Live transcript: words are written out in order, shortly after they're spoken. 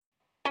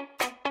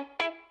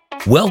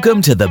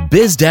Welcome to the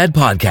Biz Dad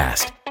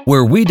Podcast,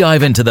 where we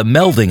dive into the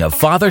melding of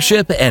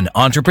fathership and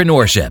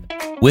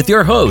entrepreneurship with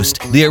your host,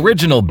 the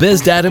original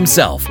Biz Dad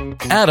himself,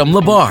 Adam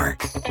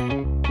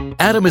Labar.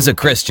 Adam is a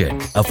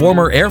Christian, a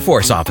former Air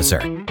Force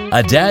officer,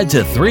 a dad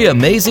to 3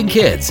 amazing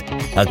kids,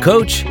 a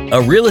coach, a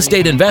real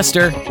estate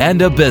investor,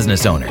 and a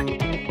business owner.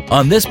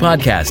 On this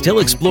podcast, he'll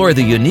explore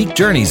the unique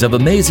journeys of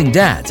amazing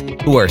dads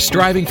who are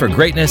striving for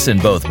greatness in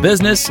both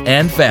business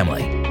and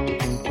family.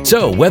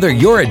 So whether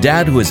you're a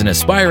dad who is an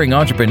aspiring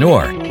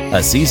entrepreneur,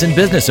 a seasoned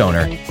business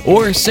owner,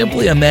 or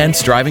simply a man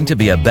striving to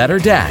be a better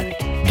dad,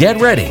 get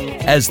ready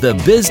as the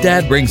Biz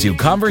Dad brings you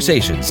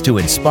conversations to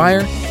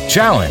inspire,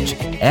 challenge,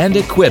 and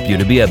equip you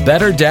to be a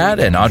better dad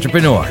and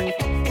entrepreneur.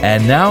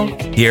 And now,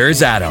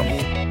 here's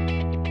Adam.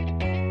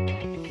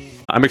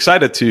 I'm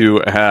excited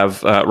to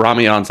have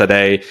Rami on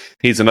today.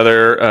 He's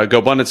another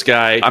GoBundance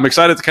guy. I'm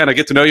excited to kind of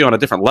get to know you on a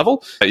different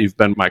level. You've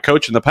been my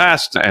coach in the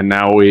past, and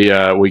now we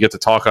get to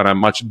talk on a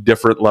much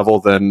different level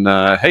than,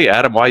 hey,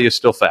 Adam, why are you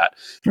still fat?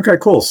 Okay,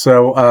 cool.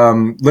 So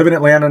live in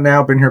Atlanta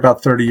now, been here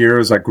about 30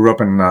 years. I grew up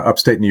in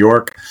upstate New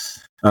York.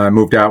 I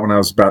moved out when I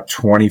was about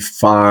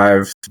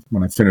 25.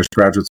 When I finished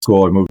graduate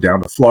school, I moved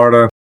down to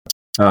Florida.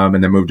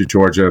 And then moved to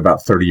Georgia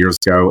about 30 years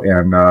ago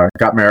and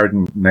got married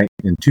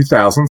in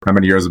 2000. How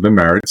many years I've been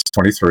married? It's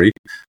 23.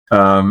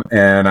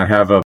 And I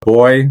have a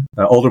boy,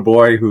 an older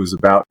boy who's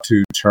about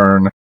to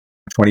turn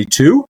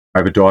 22. I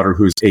have a daughter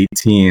who's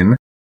 18.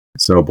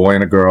 So a boy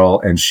and a girl,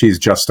 and she's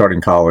just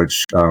starting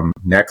college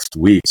next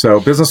week.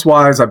 So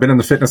business-wise, I've been in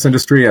the fitness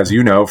industry, as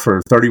you know,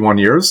 for 31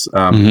 years.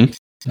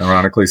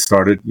 Ironically,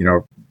 started,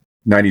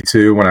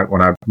 92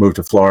 when I moved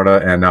to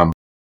Florida, and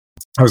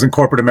I was in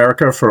corporate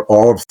America for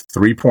all of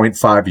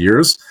 3.5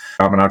 years.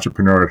 I'm an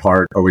entrepreneur at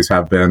heart, always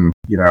have been,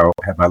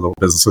 had my little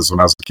businesses when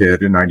I was a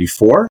kid in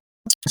 94.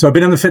 So I've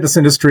been in the fitness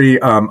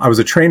industry. I was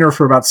a trainer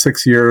for about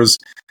 6 years,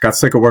 got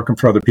sick of working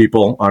for other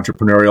people,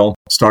 entrepreneurial,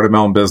 started my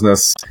own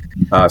business,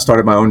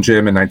 started my own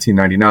gym in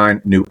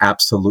 1999, knew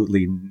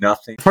absolutely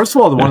nothing. First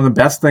of all, one of the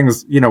best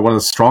things, one of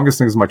the strongest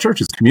things in my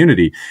church is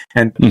community,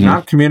 and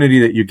not community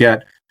that you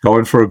get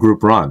going for a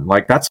group run.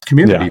 Like, that's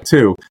community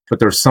too, but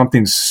there's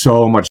something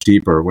so much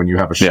deeper when you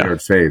have a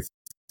shared faith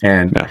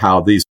and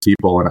how these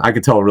people, and I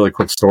can tell a really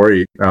quick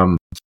story.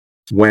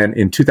 When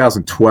in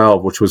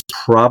 2012, which was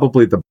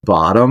probably the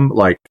bottom,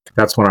 like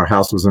that's when our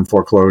house was in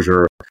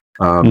foreclosure.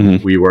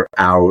 We were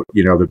out,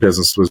 the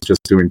business was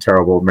just doing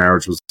terrible.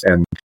 Marriage was,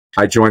 and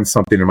I joined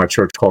something in my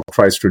church called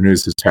Christ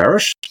Renews His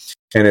Parish.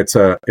 And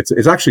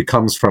it actually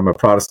comes from a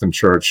Protestant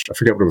church. I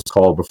forget what it was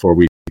called before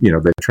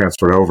they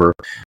transferred over.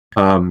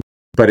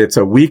 But it's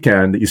a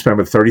weekend that you spend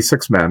with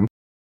 36 men,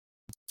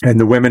 and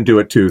the women do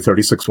it too,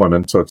 36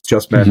 women. So it's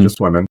just men,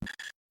 just women.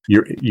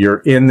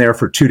 You're in there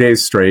for 2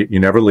 days straight. You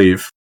never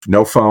leave.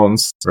 No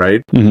phones,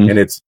 right? And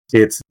it's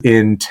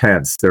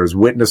intense. There's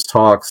witness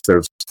talks.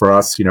 There's, for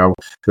us,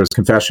 there's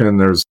confession.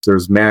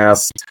 There's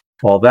mass,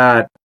 all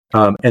that.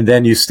 And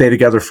then you stay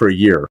together for a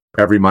year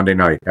every Monday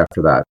night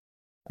after that.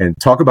 And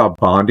talk about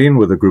bonding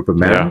with a group of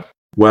men. Yeah.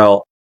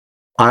 Well,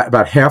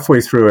 about halfway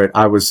through it,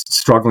 I was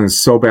struggling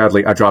so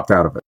badly, I dropped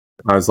out of it.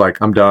 I was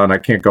like, I'm done. I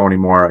can't go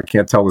anymore. I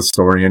can't tell this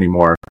story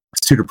anymore.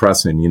 It's too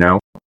depressing,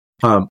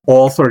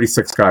 All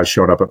 36 guys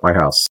showed up at my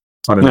house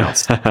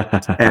unannounced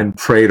and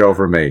prayed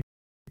over me.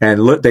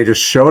 And they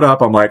just showed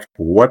up. I'm like,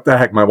 what the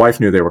heck? My wife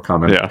knew they were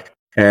coming. Yeah.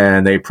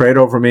 And they prayed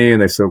over me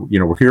and they said,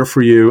 we're here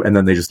for you. And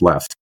then they just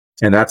left.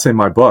 And that's in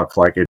my book.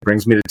 Like, it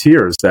brings me to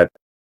tears that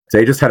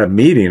they just had a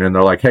meeting and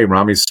they're like, hey,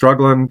 Rami's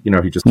struggling.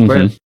 He just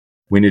quit.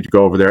 We need to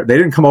go over there. They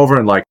didn't come over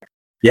and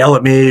yell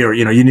at me or,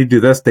 you need to do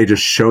this. They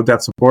just showed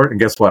that support. And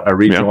guess what? I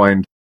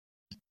rejoined,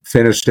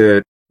 finished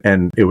it,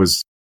 and it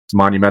was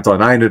monumental.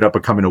 And I ended up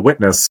becoming a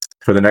witness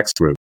for the next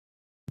group.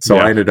 So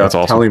I ended up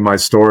telling my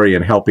story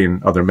and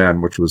helping other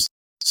men, which was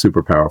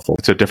super powerful.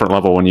 It's a different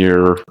level when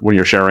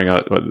you're sharing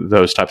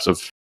those types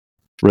of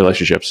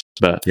relationships.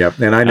 But,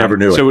 and I never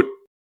knew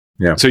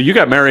it. So you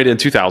got married in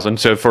 2000.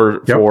 So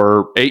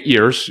for 8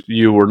 years,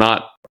 you were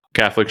not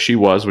Catholic. She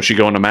was. Was she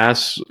going to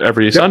mass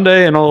every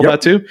Sunday and all of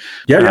that too?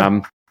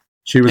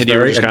 She was. And you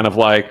were just kind of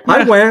like,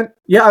 I went.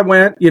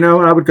 And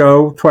I would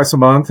go twice a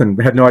month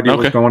and had no idea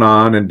what was going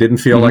on and didn't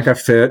feel like I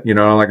fit.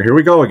 Like, here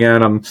we go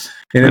again. I'm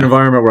in an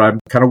environment where I'm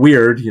kind of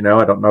weird.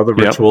 I don't know the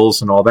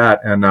rituals and all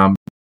that. And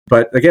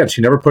but again,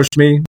 she never pushed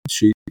me.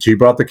 She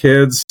brought the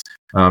kids.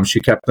 She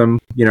kept them,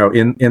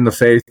 in the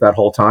faith that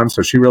whole time.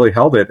 So she really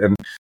held it. And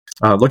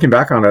looking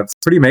back on it, it's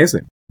pretty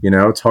amazing.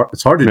 It's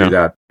hard to do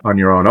that on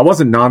your own. I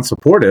wasn't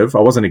non-supportive.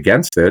 I wasn't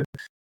against it.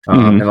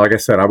 And like I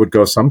said, I would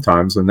go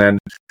sometimes. And then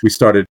we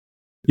started.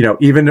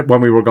 Even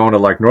when we were going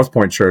to North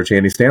Point Church,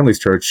 Andy Stanley's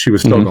church, she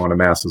was still going to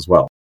mass as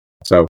well.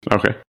 So,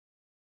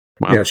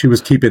 she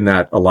was keeping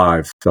that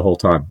alive the whole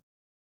time.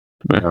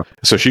 Yeah.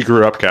 So she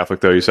grew up Catholic,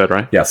 though, you said,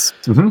 right? Yes.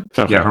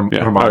 Okay.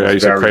 Her mom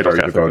was very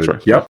devoted.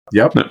 Right.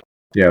 Yep.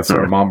 Yeah. So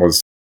her mom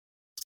was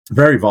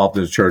very involved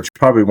in the church.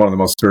 Probably one of the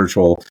most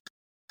spiritual.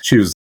 She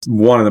was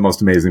one of the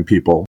most amazing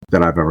people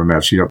that I've ever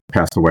met. She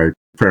passed away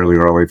fairly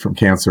early from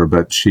cancer,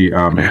 but she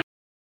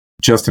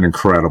just an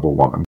incredible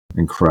woman.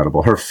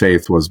 incredible. Her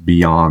faith was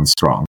beyond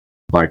strong.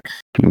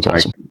 That's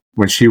awesome.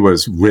 When she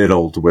was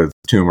riddled with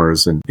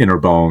tumors and inner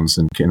bones,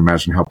 and can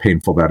imagine how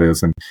painful that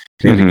is. And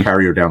they had to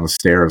carry her down the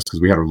stairs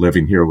because we had her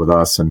living here with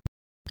us, and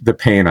the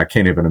pain I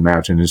can't even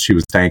imagine. And she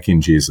was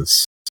thanking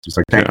Jesus. She's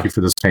like, "Thank you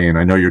for this pain.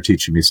 I know you're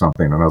teaching me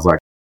something." And I was like,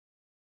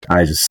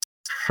 I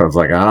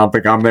don't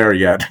think I'm there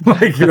yet,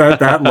 like at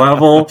that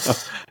level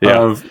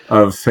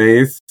of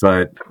faith.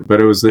 But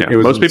it was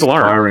most people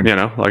aren't.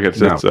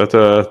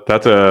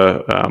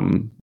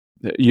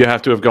 You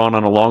have to have gone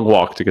on a long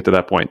walk to get to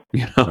that point.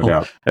 No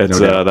doubt.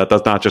 That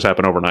does not just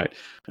happen overnight.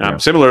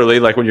 Similarly,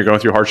 like when you're going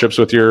through hardships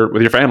with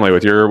your family,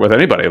 with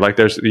anybody, like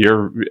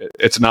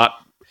it's not,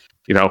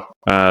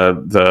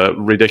 the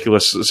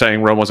ridiculous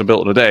saying Rome wasn't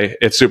built in a day.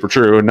 It's super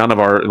true. And none of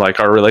our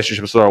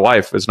relationships with our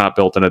wife is not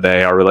built in a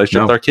day. Our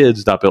relationship with our kids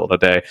is not built in a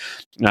day.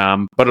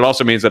 But it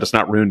also means that it's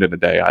not ruined in a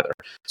day either.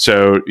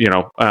 So,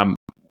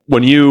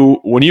 when you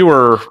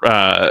were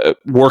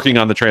working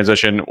on the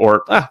transition,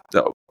 or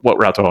what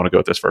route do I want to go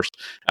with this first?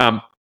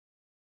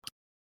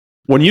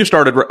 When you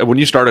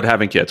started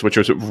having kids, which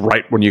was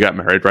right when you got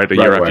married, right? A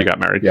year after you got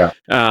married. Yeah.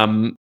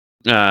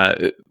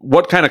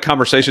 What kind of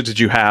conversations did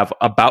you have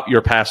about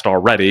your past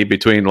already,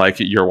 between like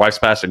your wife's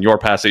past and your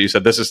past, that you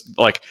said, this is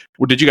like,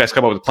 did you guys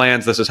come up with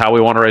plans? This is how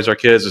we want to raise our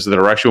kids. This is the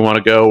direction we want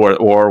to go,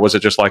 or was it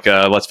just like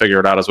let's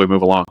figure it out as we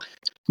move along?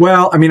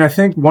 Well, I mean, I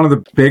think one of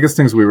the biggest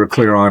things we were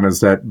clear on is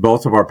that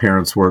both of our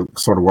parents were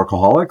sort of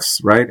workaholics,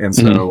 right? And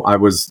so I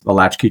was a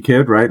latchkey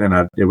kid, right?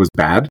 And it was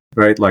bad,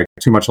 right? Like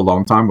too much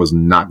alone time was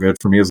not good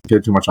for me as a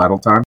kid, too much idle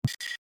time.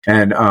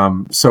 And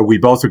so we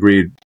both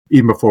agreed,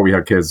 even before we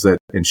had kids,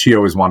 and she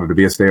always wanted to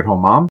be a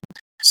stay-at-home mom.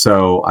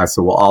 So I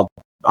said, well,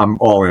 I'm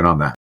all in on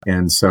that.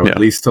 And so at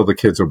least till the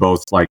kids are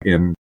both like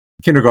in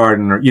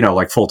kindergarten or,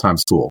 like full-time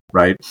school,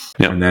 right?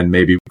 Yeah. And then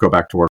maybe go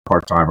back to work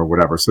part-time or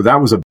whatever. So that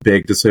was a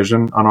big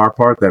decision on our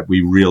part that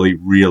we really,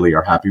 really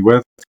are happy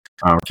with.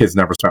 Our kids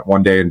never spent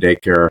one day in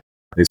daycare.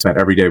 They spent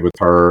every day with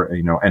her,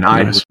 and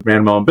I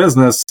ran my own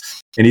business.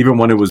 And even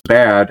when it was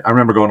bad, I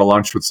remember going to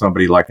lunch with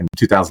somebody like in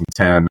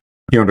 2010.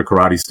 He owned a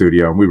karate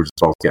studio, and we were just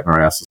both getting our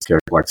asses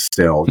kicked, like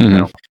still,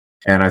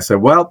 And I said,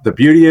 well, the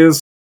beauty is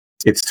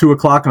it's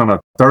 2:00 on a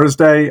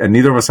Thursday, and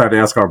neither of us had to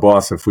ask our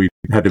boss if we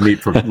had to meet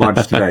for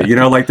lunch today.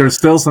 Like there's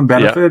still some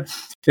benefit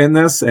in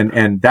this.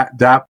 And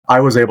that I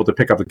was able to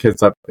pick up the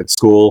kids up at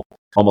school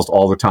almost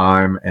all the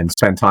time and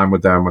spend time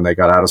with them when they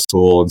got out of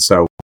school. And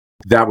so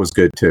that was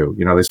good too.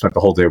 They spent the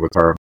whole day with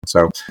her.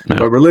 So,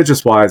 but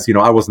religious wise,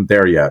 I wasn't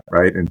there yet,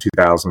 right? In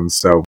 2000.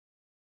 So,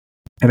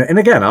 and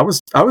again, I was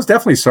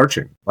definitely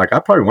searching. Like I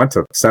probably went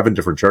to 7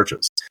 different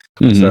churches.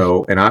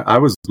 So, and I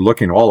was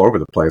looking all over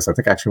the place. I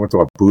think I actually went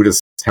to a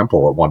Buddhist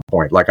temple at one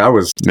point. Like I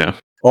was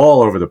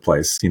all over the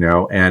place,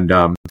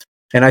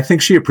 and I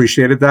think she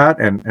appreciated that.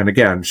 And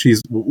again,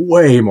 she's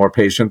way more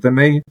patient than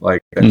me.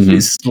 Like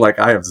she's like,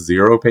 I have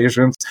zero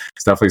patience.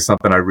 It's definitely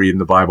something I read in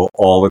the Bible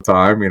all the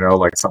time,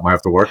 like something I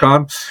have to work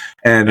on.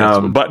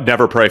 And but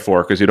never pray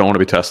for, because you don't want to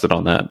be tested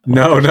on that.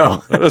 No.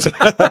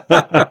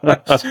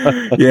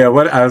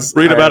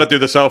 Read about it, do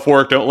the self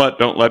work. Don't let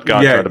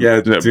God try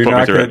to put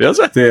me through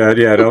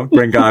it. Don't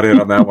bring God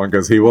in on that one,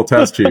 because he will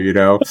test you.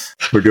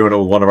 We're doing it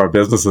with one of our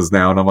businesses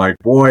now, and I'm like,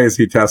 boy, is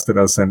he testing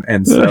us.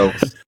 And so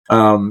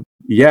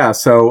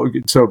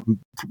so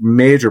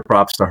major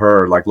props to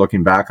her, like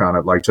looking back on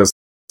it, like just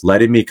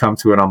letting me come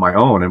to it on my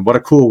own. And what a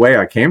cool way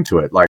I came to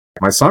it. Like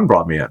my son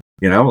brought me in,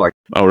 like,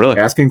 oh, really?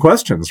 Asking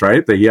questions,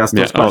 right? That he asked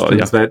those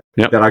questions that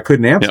I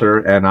couldn't answer.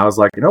 And I was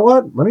like, you know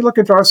what? Let me look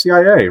into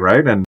RCIA,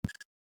 right? And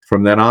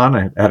from then on,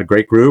 I had a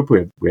great group. We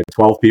had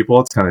 12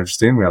 people. It's kind of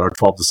interesting. We had our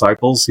 12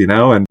 disciples,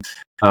 and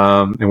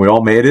we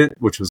all made it,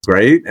 which was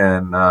great.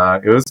 And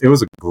it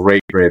was a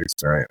great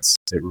experience.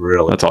 It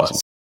really was. Awesome.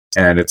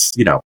 And it's,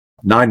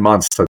 9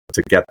 months to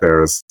get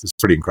there is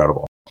pretty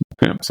incredible.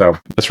 Yeah. So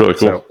that's really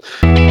cool.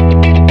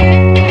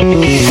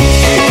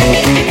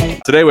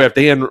 Today we have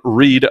Dan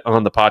Reed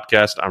on the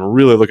podcast. I'm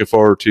really looking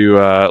forward to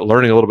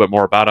learning a little bit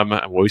more about him.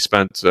 We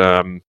spent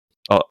a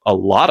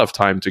lot of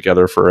time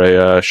together for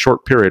a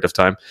short period of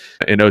time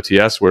in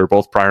OTS. We were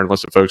both prior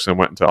enlisted folks and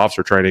went into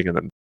officer training, and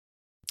then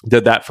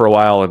did that for a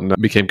while and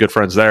became good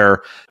friends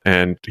there.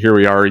 And here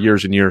we are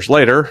years and years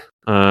later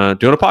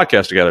doing a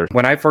podcast together.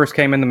 When I first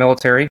came in the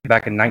military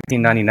back in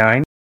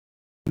 1999,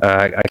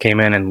 I came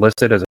in and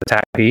enlisted as a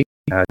TAC-P.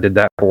 Did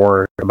that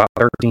for about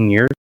 13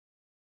 years.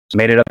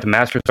 Made it up to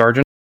Master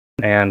Sergeant.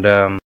 And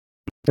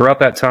throughout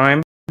that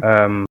time,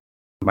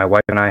 my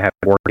wife and I had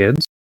 4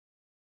 kids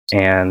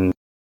and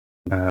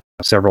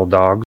several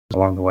dogs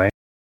along the way.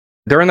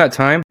 During that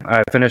time,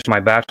 I finished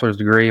my bachelor's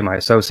degree, my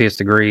associate's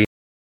degree,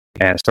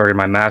 and started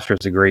my master's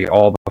degree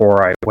all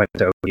before I went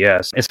to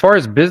OTS. As far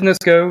as business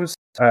goes,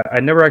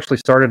 I never actually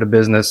started a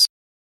business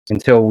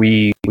until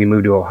we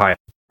moved to Ohio.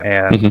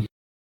 And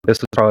this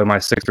was probably my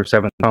 6th or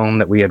 7th home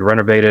that we had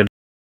renovated.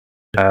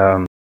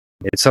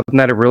 It's something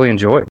that I really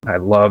enjoyed. I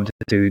loved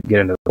to get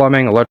into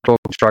plumbing, electrical,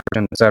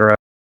 construction, etc.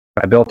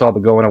 I built all the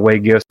going away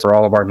gifts for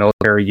all of our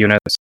military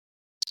units.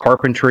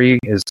 Carpentry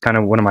is kind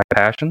of one of my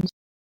passions.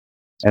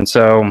 And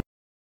so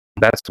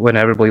that's what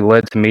inevitably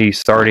led to me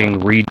starting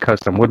Reed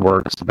Custom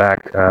Woodworks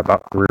back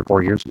about 3 or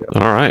 4 years ago.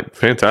 All right,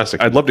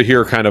 fantastic. I'd love to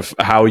hear kind of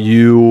how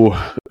you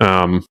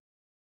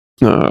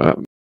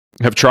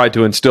have tried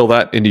to instill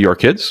that into your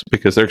kids,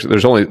 because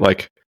there's only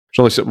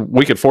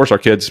we could force our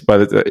kids, by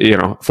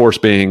the force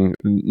being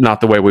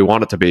not the way we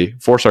want it to be,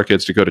 force our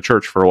kids to go to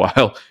church for a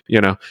while,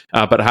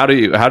 but how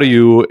do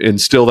you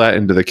instill that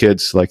into the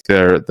kids, like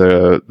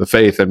the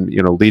faith and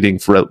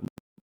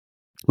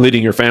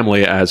leading your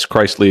family as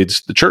Christ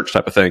leads the church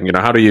type of thing?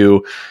 How are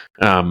you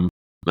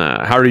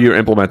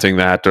implementing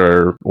that,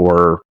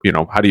 or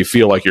how do you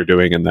feel like you're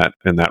doing in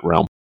that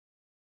realm?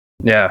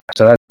 Yeah,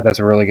 so that's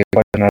a really good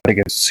question. I think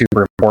it's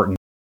super important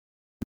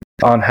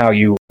on how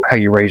you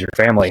raise your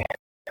family.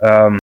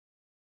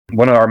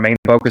 One of our main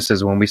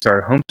focuses when we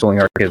started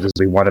homeschooling our kids is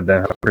we wanted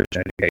them to have a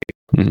Christian education.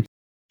 Mm-hmm.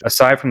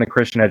 Aside from the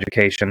Christian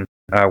education,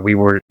 we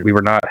were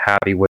not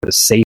happy with the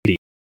safety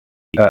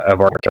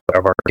of our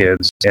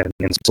kids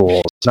in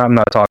schools. I'm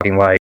not talking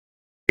like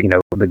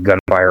the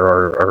gunfire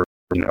or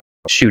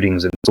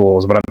shootings in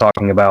schools. What I'm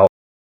talking about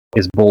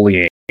is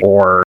bullying,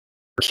 or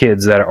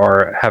kids that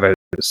have a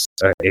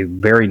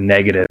very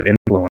negative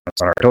influence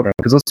on our children.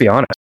 Because let's be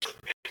honest,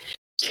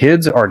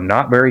 kids are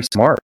not very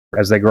smart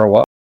as they grow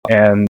up,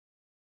 and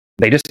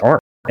they just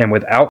aren't. And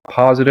without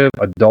positive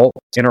adult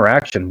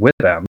interaction with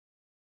them,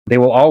 they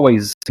will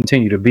always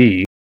continue to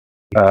be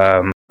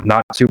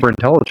not super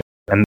intelligent.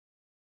 And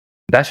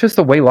that's just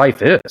the way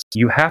life is.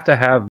 You have to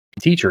have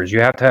teachers. You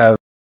have to have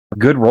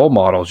good role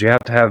models. You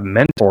have to have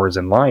mentors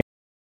in life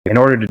in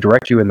order to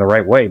direct you in the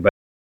right way. But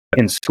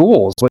in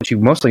schools, what you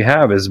mostly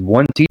have is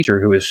one teacher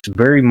who is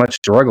very much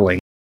struggling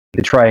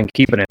to try and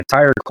keep an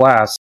entire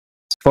class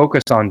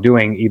focused on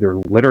doing either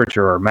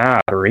literature or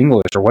math or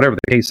English or whatever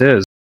the case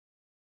is.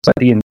 But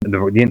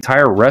the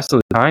entire rest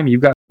of the time,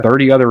 you've got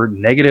 30 other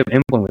negative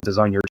influences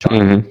on your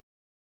child. Mm-hmm.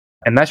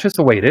 And that's just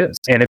the way it is.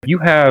 And if you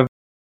have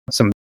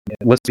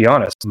let's be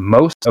honest,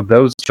 most of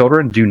those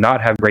children do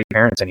not have great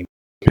parents anymore.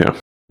 Yeah.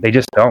 They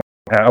just don't.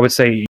 I would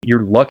say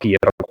you're lucky if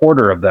a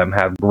quarter of them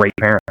have great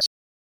parents.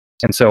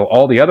 And so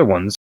all the other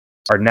ones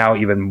are now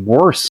even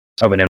worse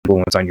of an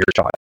influence on your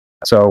child.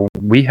 So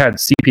we had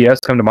CPS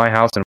come to my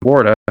house in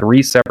Florida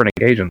 3 separate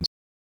occasions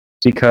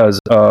because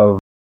of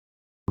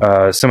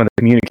some of the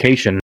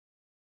communication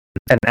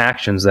and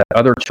actions that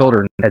other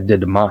children had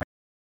did to mine.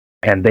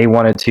 And they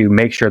wanted to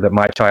make sure that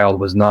my child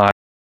was not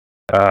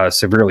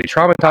severely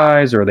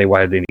traumatized, or they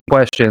wanted any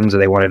questions, or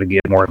they wanted to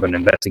get more of an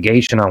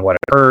investigation on what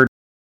occurred.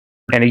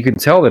 And you can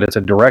tell that it's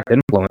a direct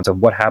influence of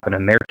what happened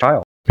in their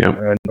child,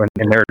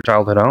 in their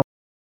childhood home.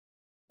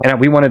 And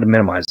we wanted to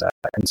minimize that.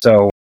 And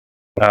so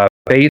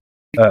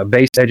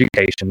faith-based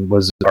education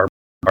was our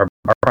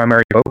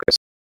primary focus.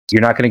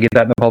 You're not going to get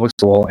that in the public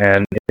school.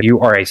 And if you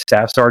are a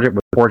staff sergeant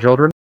with 4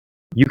 children,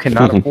 you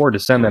cannot afford to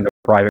send them to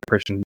private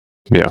Christian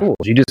schools.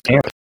 You just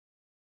can't.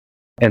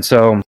 And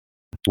so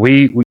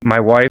my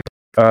wife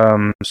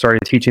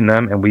started teaching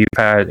them, and we've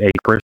had a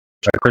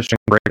Christian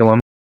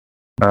curriculum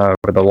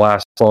for the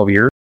last 12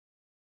 years.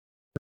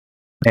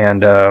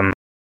 And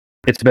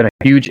it's been a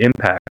huge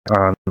impact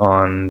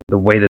on the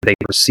way that they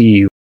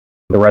perceive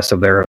the rest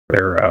of their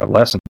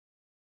lessons.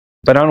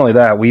 But not only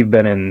that, we've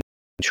been in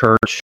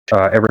church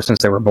ever since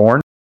they were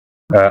born.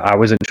 I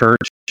was in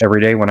church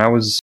every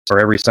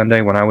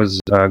Sunday when I was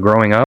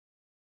growing up.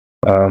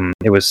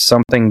 It was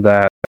something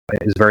that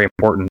is very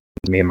important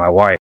to me and my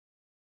wife.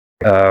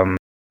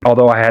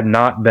 Although I had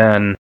not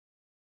been,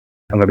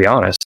 I'm going to be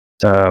honest,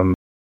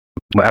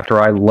 after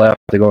I left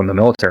to go in the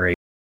military,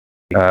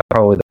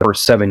 probably the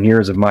first 7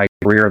 years of my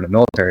career in the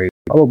military,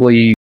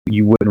 probably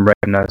you wouldn't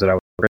recognize that I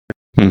was a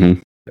Christian.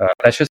 Mm-hmm.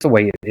 That's just the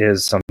way it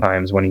is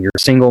sometimes when you're a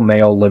single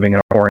male living in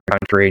a foreign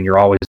country and you're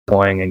always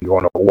deploying and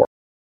going to war.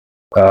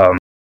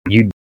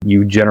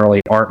 You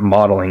generally aren't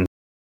modeling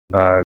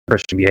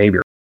Christian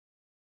behavior.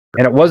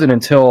 And it wasn't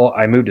until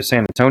I moved to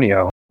San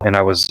Antonio and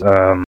I was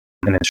an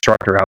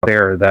instructor out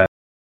there that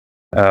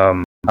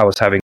I was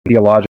having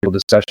theological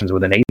discussions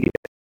with an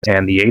atheist,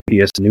 and the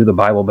atheist knew the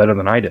Bible better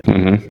than I did.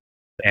 Mm-hmm.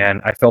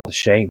 And I felt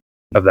ashamed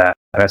of that.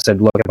 And I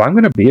said, look, if I'm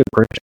going to be a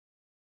Christian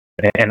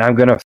and I'm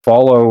going to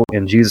follow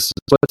in Jesus'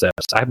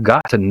 footsteps, I've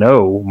got to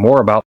know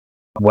more about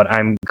what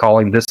I'm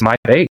calling this my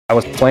faith. I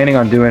was planning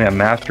on doing a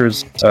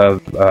master's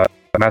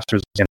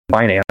in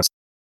finance,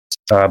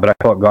 but I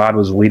felt God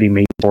was leading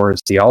me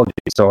towards theology.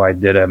 So I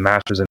did a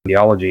master's in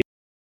theology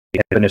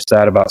and finished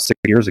that about 6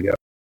 years ago.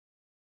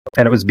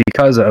 And it was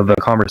because of the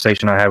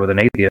conversation I had with an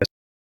atheist,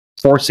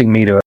 forcing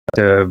me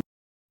to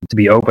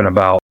be open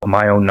about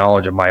my own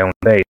knowledge of my own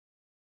faith,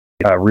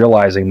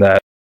 realizing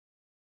that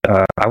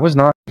I was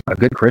not a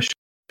good Christian.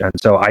 And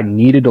so I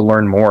needed to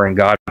learn more, and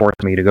God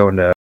forced me to go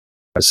into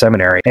a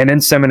seminary. And in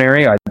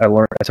seminary, I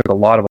took a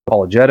lot of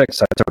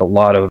apologetics. I took a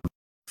lot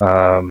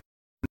of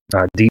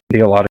deep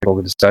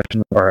theological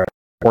discussions or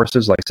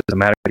courses like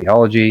systematic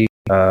theology,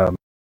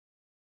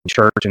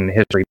 church and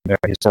history,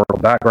 historical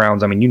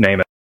backgrounds. I mean, you name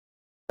it.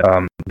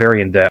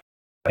 Very in depth.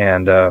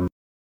 And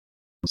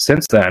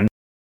since then,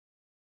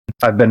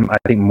 I've been, I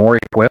think, more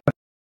equipped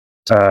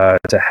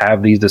to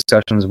have these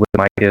discussions with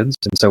my kids.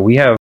 And so we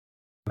have,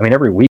 I mean,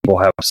 every week we'll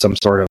have some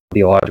sort of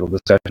theological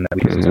discussion that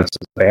we discuss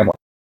as a family.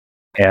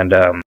 And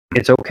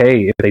it's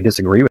okay if they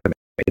disagree with me.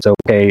 It's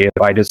okay if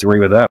I disagree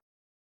with them.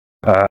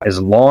 As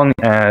long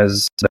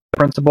as the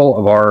principle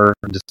of our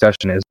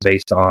discussion is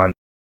based on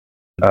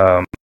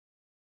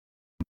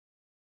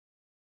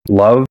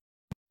love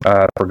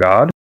for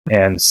God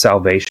and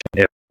salvation.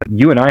 If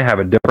you and I have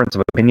a difference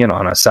of opinion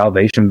on a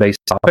salvation-based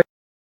topic,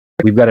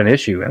 we've got an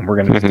issue, and we're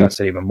going to discuss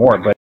it even more.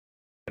 But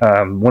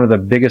one of the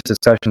biggest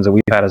discussions that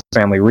we've had as a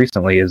family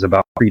recently is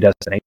about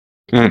predestination.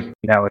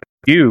 Now, if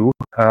you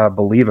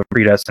believe in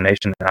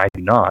predestination and I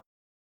do not,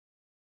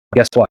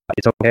 guess what?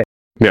 It's okay.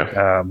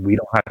 Yeah. We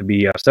don't have to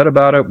be upset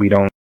about it. We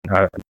don't.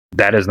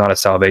 That is not a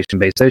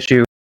salvation-based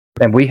issue,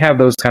 and we have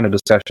those kind of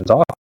discussions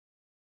often.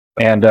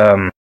 And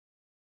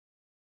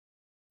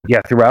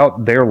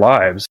throughout their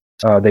lives,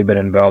 they've been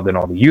involved in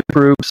all the youth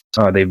groups.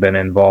 They've been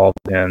involved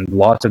in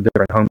lots of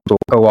different homeschool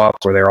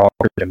co-ops where they're all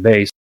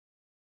Christian-based.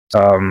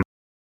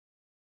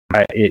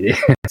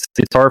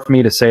 It's hard for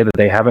me to say that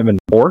they haven't been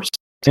forced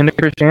into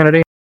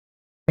Christianity,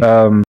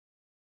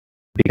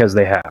 because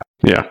they have.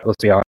 Yeah.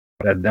 Let's be honest.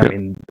 I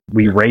mean,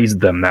 we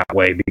raised them that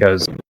way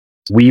because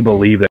we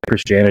believe that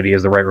Christianity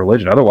is the right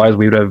religion. Otherwise,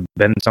 we would have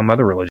been some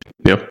other religion.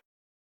 Yep.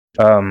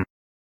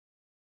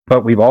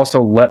 But we've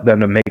also let them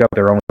to make up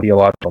their own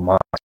theological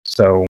minds.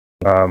 So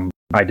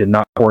I did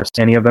not force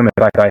any of them. In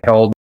fact, I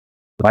held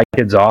my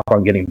kids off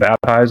on getting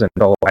baptized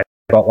until I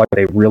felt like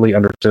they really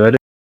understood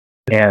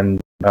and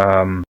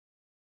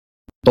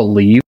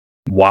believed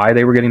why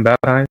they were getting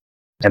baptized.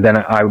 And then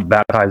I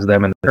baptized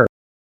them in the church.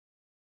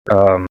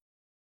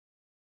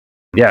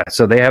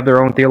 So they have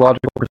their own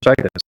theological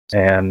perspectives,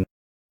 and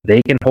they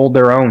can hold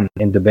their own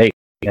in debate,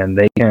 and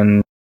they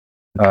can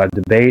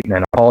debate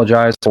and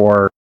apologize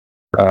for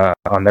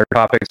on their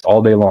topics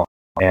all day long,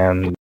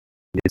 and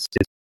it's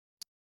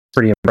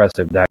pretty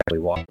impressive to actually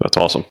watch. That's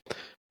awesome.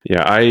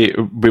 Yeah,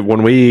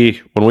 when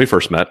we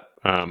first met,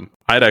 I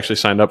had actually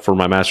signed up for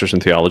my master's in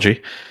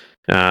theology,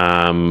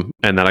 and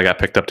then I got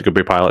picked up to go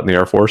be a pilot in the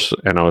Air Force,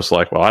 and I was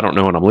like, well, I don't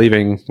know when I'm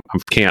leaving. I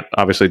can't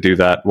obviously do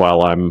that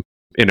while I'm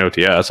in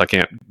OTS. I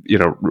can't,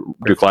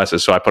 do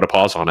classes, so I put a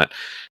pause on it,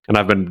 and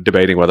I've been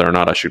debating whether or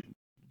not I should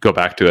go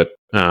back to it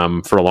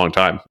for a long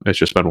time. It's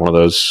just been one of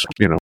those,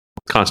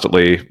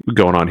 constantly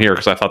going on here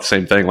because I thought the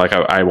same thing. Like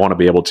I want to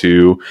be able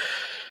to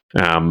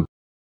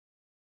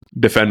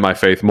defend my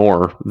faith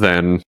more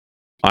than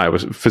I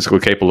was physically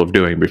capable of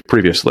doing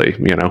previously,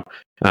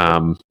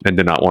 and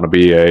did not want to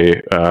be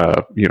a,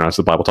 as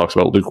the Bible talks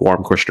about,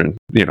 lukewarm Christian,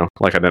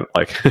 like I didn't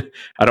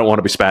I don't want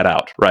to be spat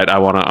out, right? I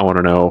want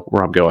to know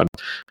where I'm going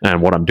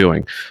and what I'm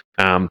doing.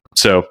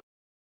 So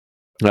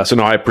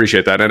no, I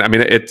appreciate that. And I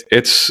mean,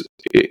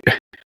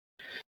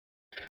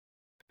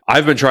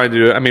 I've been trying to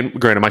do, I mean,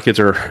 granted, my kids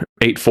are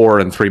 8, 4,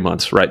 and 3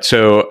 months, right?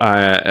 So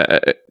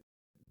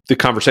the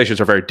conversations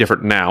are very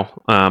different now.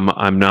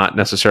 I'm not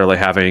necessarily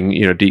having,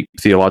 deep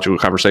theological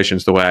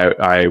conversations the way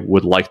I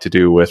would like to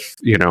do with,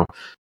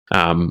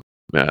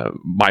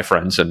 my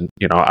friends. And,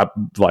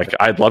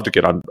 I'd love to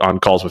get on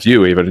calls with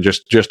you even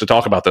just to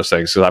talk about those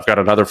things. So I've got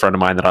another friend of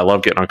mine that I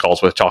love getting on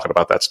calls with, talking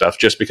about that stuff,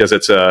 just because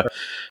it's a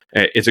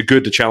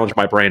good to challenge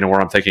my brain and where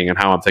I'm thinking and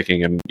how I'm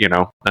thinking. And,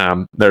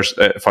 there's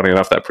funny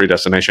enough, that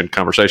predestination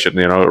conversation,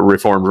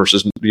 reform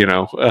versus,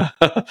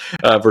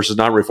 versus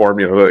non-reform,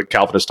 the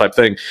Calvinist type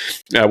thing,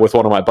 with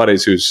one of my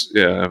buddies who's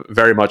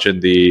very much in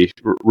the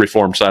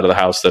reformed side of the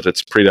house, that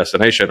it's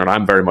predestination. And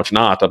I'm very much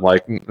not. I'm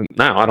like,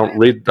 no, I don't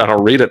read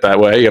it that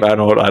way. And I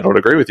don't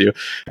agree with you.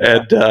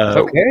 And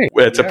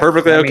it's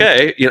perfectly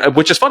okay,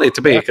 which is funny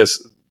to me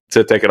because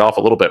to take it off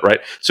a little bit, right?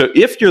 So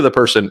if you're the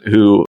person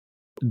who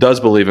does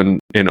believe in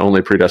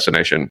only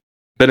predestination,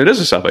 then it is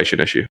a salvation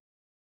issue,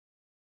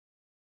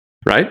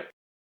 right?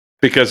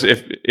 Because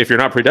if you're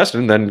not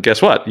predestined, then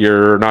guess what?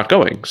 You're not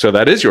going. So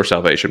that is your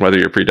salvation, whether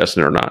you're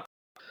predestined or not.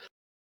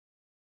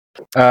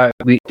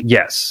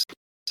 Yes,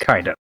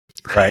 kind of,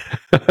 right?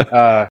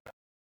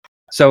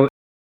 So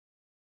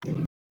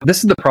this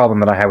is the problem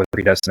that I have with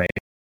predestination.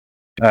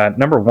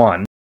 Number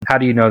one, how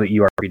do you know that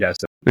you are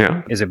predestined?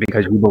 Yeah. Is it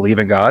because you believe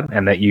in God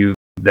and that you've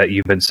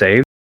been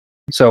saved?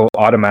 So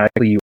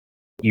automatically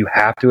you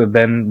have to have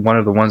been one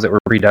of the ones that were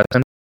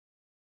predestined.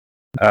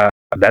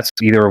 That's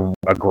either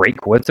a great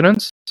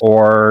coincidence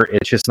or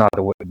it's just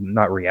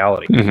not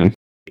reality. Mm-hmm.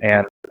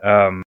 And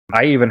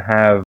I even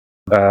have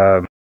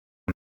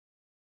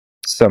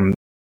some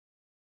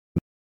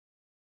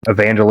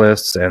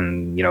evangelists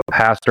and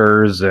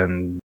pastors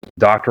and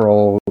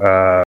doctoral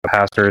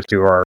pastors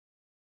who are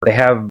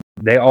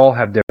they all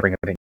have differing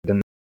opinions,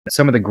 and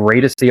some of the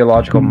greatest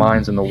theological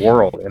minds in the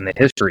world in the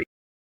history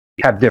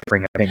have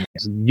differing opinions.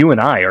 You and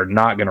I are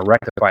not going to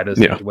rectify this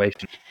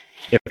situation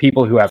if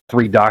people who have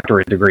 3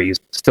 doctorate degrees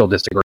still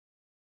disagree.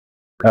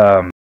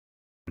 And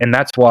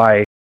that's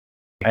why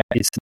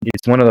it's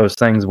one of those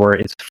things where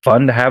it's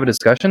fun to have a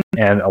discussion,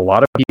 and a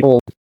lot of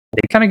people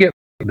they kind of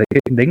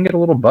they can get a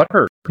little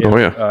butthurt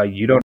if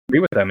you don't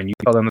agree with them and you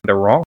tell them that they're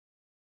wrong.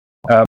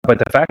 But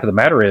the fact of the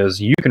matter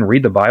is, you can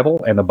read the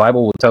Bible, and the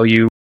Bible will tell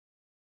you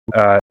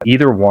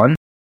either one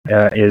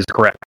is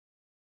correct.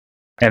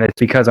 And it's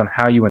because on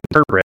how you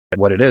interpret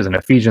what it is. And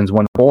Ephesians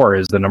 1:4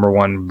 is the number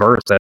one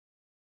verse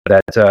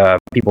that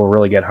people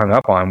really get hung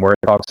up on, where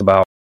it talks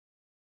about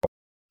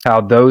how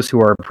those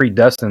who are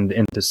predestined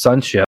into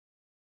sonship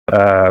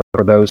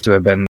for those who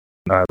have been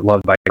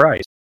loved by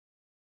Christ.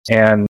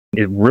 And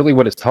really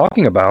what it's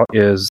talking about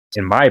is,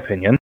 in my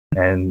opinion,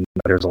 and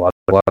there's a lot of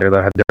people out there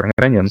that have different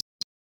opinions,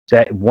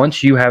 that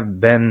once you have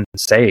been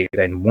saved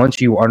and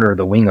once you are under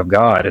the wing of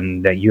God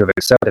and that you have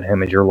accepted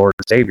Him as your Lord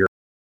and Savior,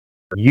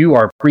 you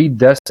are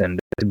predestined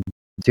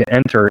to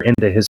enter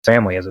into His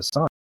family as a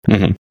son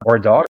or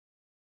a daughter.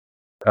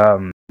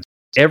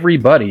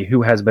 Everybody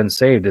who has been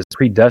saved is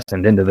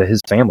predestined into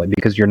His family,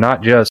 because you're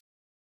not just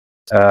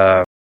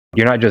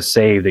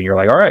saved and you're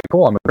like, all right,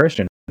 cool, I'm a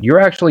Christian. You're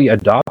actually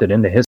adopted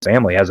into His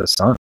family as a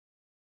son.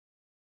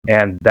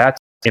 And that's,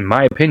 in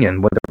my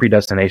opinion, what the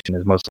predestination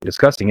is mostly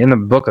discussing. In the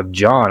book of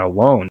John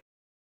alone,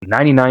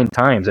 99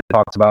 times it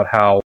talks about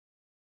how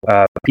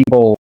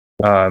people,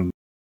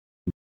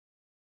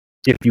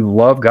 if you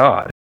love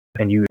God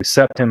and you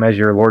accept Him as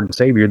your Lord and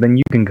Savior, then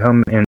you can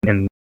come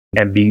and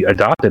be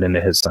adopted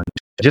into His son,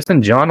 just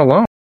in John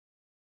alone.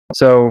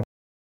 So,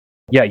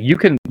 yeah, you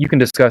can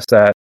discuss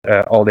that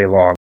all day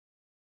long,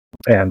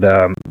 and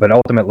but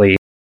ultimately,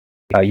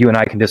 you and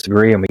I can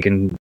disagree, and we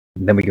can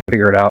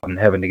figure it out in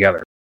heaven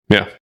together.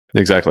 Yeah,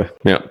 exactly.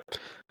 Yeah.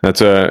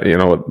 That's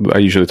what I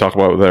usually talk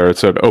about there.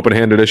 It's an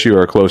open-handed issue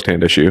or a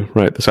closed-hand issue,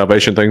 right? The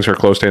salvation things are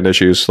closed-hand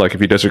issues. Like,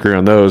 if you disagree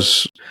on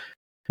those,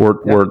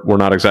 we're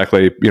not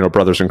exactly,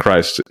 brothers in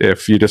Christ.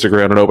 If you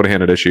disagree on an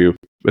open-handed issue,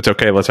 it's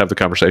okay. Let's have the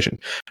conversation,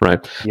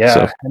 right? Yeah.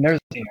 So. And there's,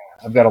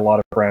 I've got a lot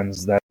of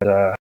friends that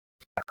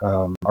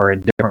are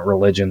in different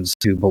religions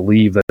who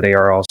believe that they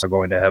are also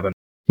going to heaven.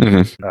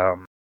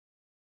 Mm-hmm.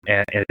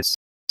 And it's,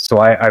 so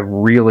I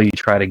really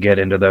try to get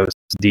into those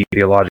deep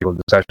theological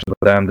discussions with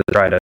them to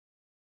try to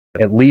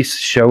at least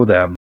show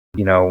them,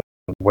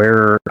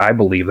 where I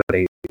believe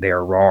that they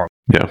are wrong.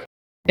 Yeah.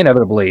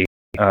 Inevitably,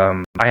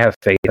 I have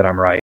faith that I'm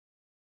right.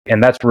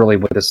 And that's really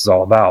what this is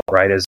all about,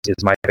 right? Is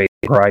my faith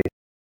in Christ.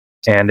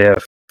 And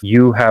if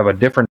you have a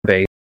different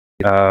faith,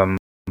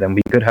 then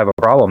we could have a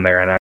problem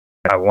there. And I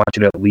want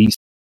you to at least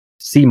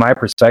see my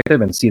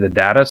perspective and see the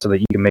data so that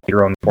you can make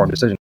your own informed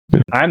decision.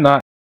 I'm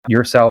not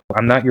yourself.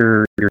 I'm not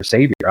your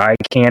savior. I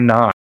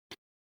cannot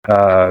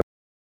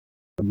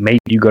make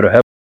you go to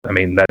heaven. I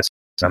mean, that's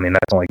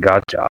only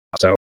God's job.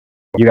 So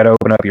you got to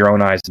open up your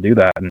own eyes to do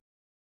that. And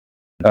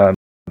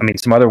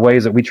some other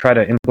ways that we try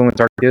to influence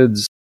our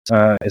kids,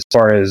 as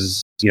far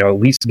as at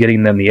least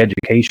getting them the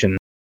education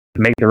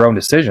to make their own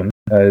decision,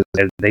 as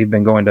they've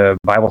been going to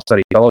Bible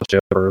Study Fellowship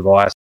for the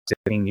last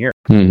 15 years.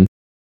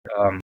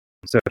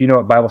 So if you know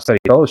what Bible Study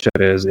Fellowship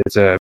is, it's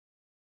a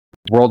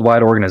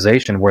worldwide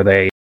organization where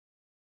they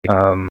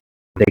come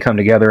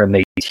together and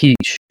they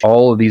teach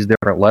all of these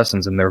different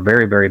lessons, and they're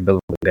very, very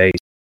biblically based.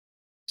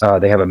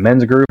 They have a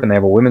men's group and they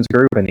have a women's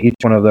group, and each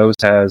one of those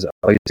has a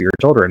place for your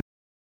children.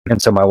 And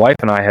so my wife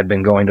and I had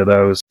been going to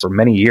those for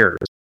many years,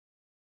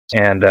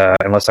 and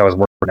unless I was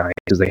working nights,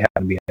 because they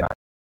happen to be at night.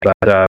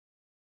 But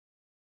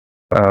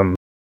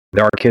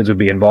our kids would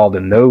be involved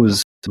in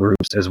those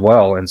groups as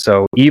well. And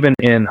so even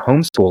in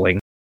homeschooling,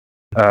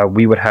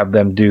 we would have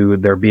them do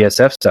their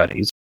BSF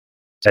studies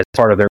as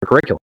part of their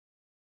curriculum.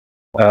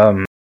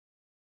 And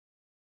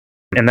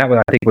that,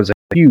 I think, was a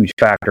huge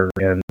factor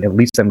in at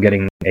least them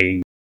getting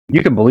you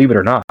can believe it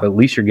or not, but at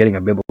least you're getting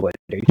a biblical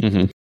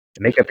education.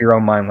 Make up your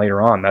own mind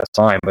later on, that's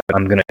fine, but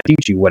I'm going to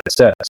teach you what it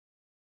says.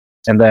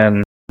 And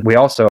then I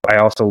also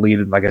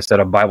lead, like I said,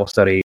 a Bible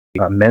study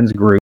men's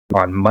group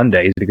on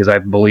Mondays, because I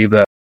believe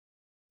that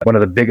one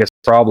of the biggest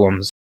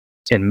problems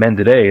in men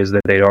today is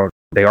that they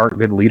aren't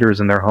good leaders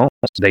in their homes.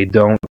 They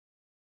don't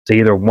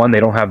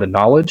have the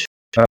knowledge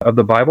of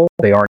the Bible,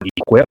 they aren't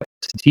equipped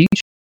to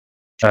teach,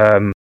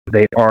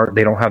 they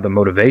don't have the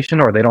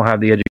motivation, or they don't have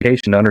the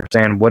education to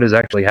understand what is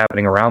actually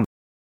happening around them.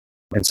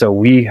 And so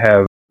we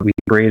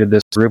created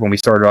this group, and we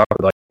started off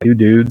with like 2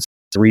 dudes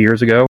 3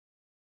 years ago,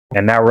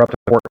 and now we're up to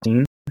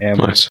 14, and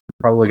nice.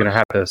 We're probably going to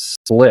have to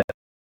split,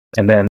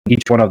 and then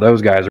each one of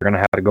those guys are going to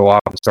have to go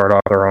off and start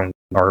off our own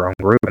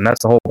group, and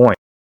that's the whole point.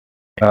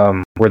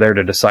 We're there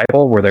to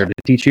disciple, we're there to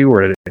teach you,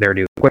 we're there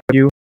to equip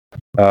you,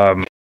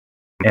 and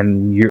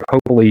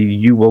hopefully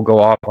you will go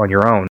off on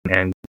your own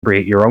and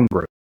create your own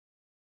group,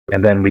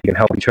 and then we can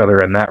help each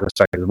other in that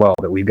respect as well.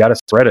 But we've got to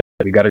spread it.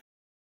 We got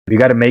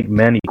to make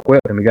men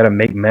equipped, and we got to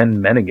make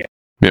men again.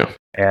 Yeah.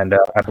 And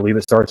I believe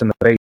it starts in the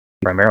faith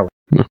primarily.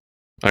 Yeah.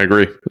 I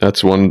agree.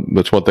 That's one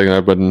thing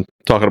I've been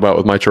talking about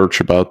with my church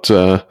about.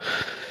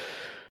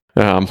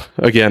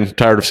 Again,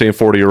 tired of seeing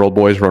 40-year-old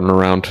boys running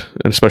around,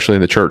 and especially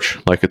in the church.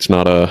 Like, it's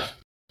not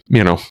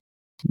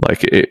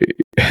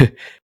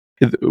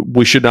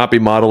we should not be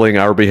modeling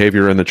our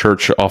behavior in the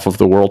church off of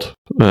the world.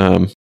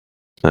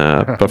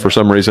 But for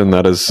some reason,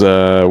 that is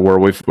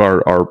where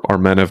our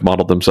men have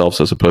modeled themselves,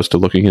 as opposed to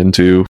looking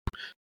into,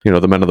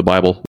 the men of the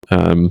Bible.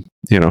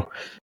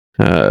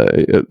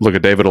 Look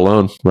at David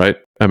alone, right?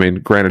 I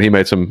mean, granted, he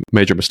made some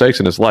major mistakes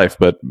in his life,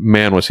 but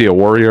man, was he a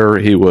warrior.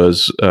 He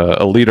was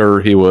a leader.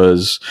 He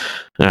was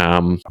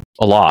a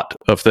lot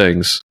of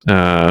things.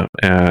 It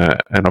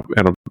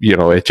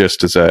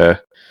just is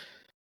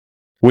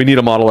we need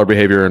to model our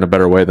behavior in a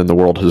better way than the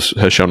world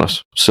has shown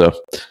us. So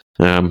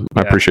I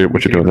appreciate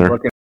what you're doing there.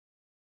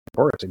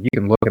 You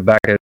can look back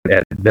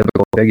at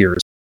biblical figures,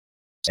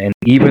 and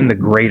even the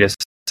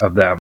greatest of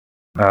them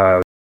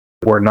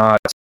were not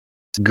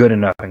good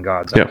enough in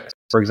God's eyes.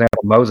 For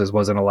example, Moses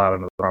wasn't allowed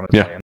into the promised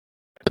land.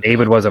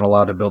 David wasn't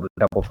allowed to build a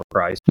temple for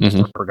Christ,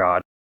 for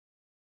God.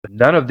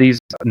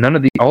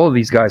 All of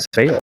these guys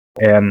failed,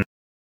 and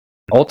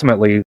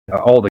ultimately,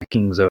 all the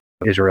kings of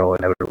Israel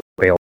inevitably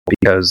failed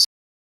because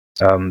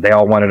they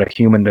all wanted a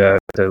human to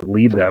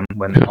lead them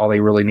when all they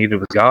really needed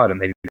was God,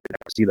 and they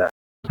didn't see that.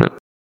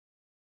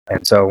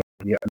 And so,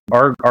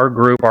 our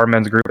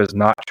men's group, is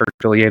not church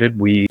affiliated.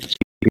 We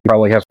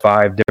probably have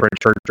 5 different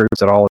church groups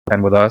that all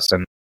attend with us,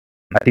 and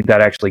I think that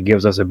actually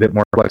gives us a bit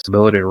more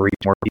flexibility to reach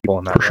more people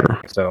in that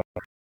way. So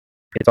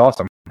it's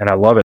awesome, and I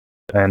love it.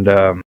 And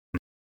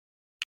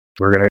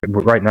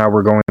right now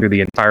we're going through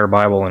the entire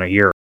Bible in a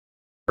year,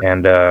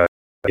 and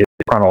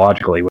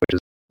chronologically, which is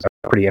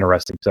a pretty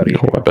interesting study.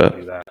 I bet.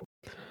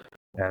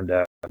 And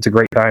it's a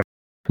great time.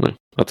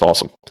 That's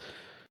awesome.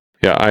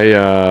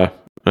 Yeah,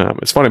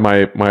 it's funny.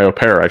 My au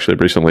pair actually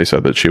recently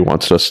said that she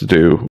wants us to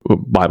do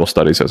Bible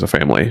studies as a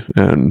family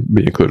and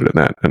be included in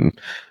that. And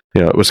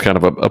it was kind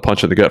of a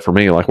punch in the gut for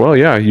me. Like, well,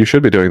 yeah, you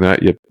should be doing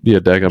that. You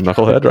daggum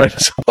knucklehead, right?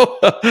 So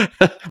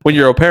when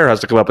your au pair has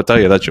to come up and tell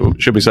you that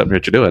should be something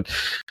that you're doing,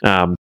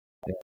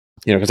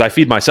 because I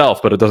feed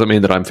myself, but it doesn't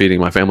mean that I'm feeding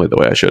my family the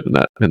way I should in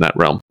that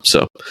realm.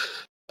 So,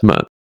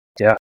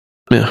 yeah.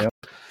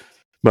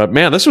 But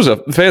man, this was a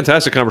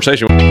fantastic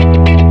conversation.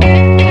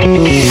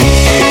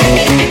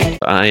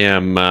 I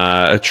am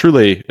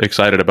truly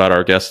excited about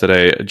our guest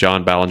today,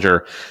 John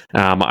Ballinger.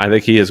 I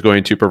think he is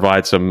going to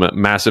provide some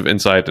massive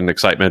insight and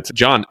excitement.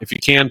 John, if you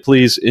can,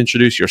 please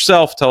introduce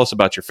yourself, tell us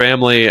about your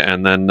family,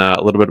 and then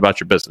a little bit about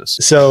your business.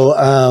 So,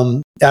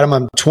 Adam,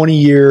 I'm a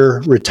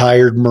 20-year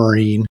retired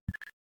Marine,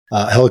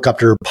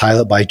 helicopter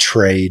pilot by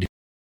trade,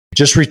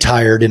 just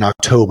retired in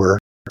October,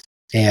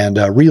 and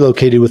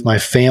relocated with my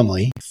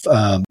family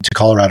to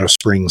Colorado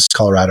Springs,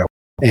 Colorado.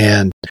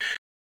 And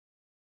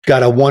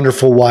got a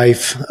wonderful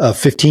wife of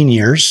 15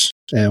 years,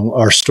 and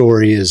our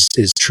story is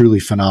truly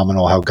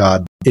phenomenal. How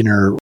God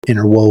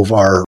interwove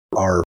our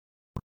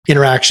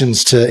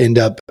interactions to end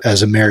up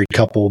as a married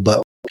couple.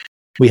 But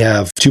we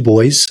have 2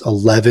 boys,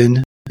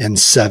 11 and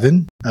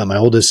 7. My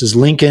oldest is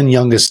Lincoln,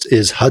 youngest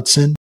is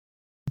Hudson.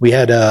 We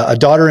had a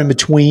daughter in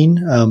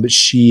between, but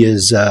she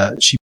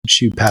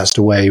passed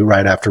away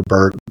right after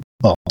birth.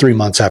 Well, 3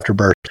 months after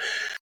birth.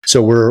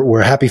 So we're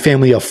a happy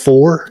family of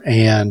 4,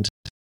 and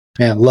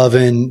man,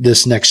 loving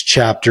this next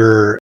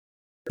chapter,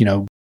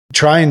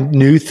 trying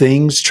new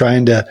things,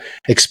 trying to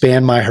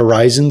expand my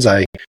horizons.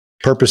 I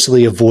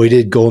purposely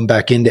avoided going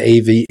back into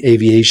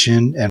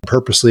aviation and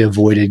purposely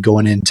avoided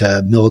going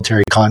into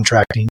military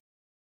contracting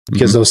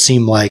because those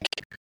seem like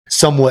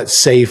somewhat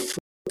safe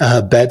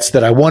bets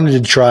that I wanted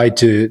to try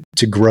to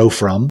grow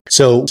from.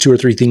 So 2 or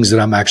 3 things that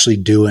I'm actually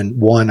doing.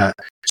 One, I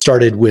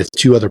started with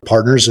 2 other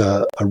partners,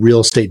 a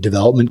real estate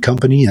development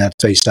company, and that's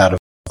based out of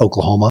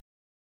Oklahoma.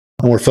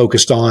 And we're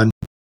focused on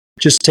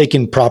just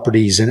taking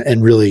properties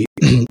and really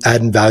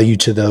adding value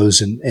to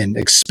those and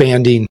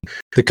expanding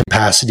the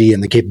capacity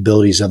and the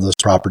capabilities of those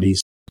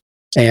properties.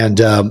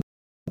 And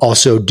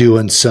also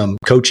doing some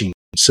coaching,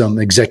 some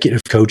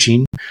executive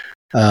coaching,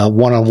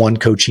 one-on-one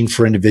coaching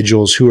for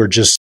individuals who are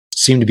just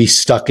seem to be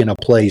stuck in a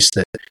place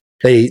that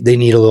they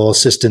need a little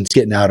assistance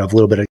getting out of, a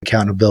little bit of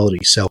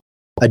accountability. So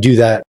I do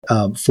that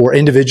for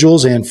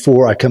individuals, and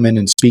I come in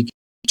and speak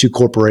to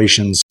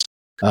corporations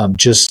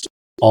just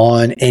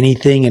on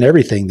anything and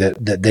everything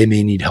that they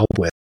may need help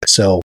with.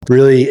 So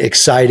really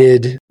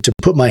excited to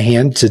put my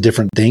hand to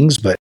different things,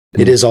 but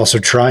it is also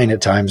trying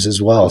at times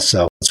as well.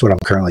 So that's what I'm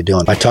currently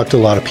doing. I talk to a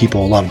lot of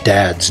people, a lot of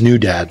dads, new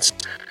dads,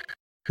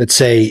 that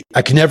say,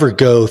 I can never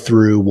go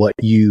through what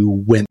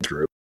you went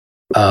through.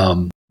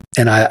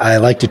 And I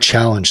like to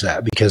challenge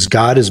that because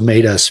God has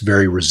made us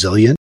very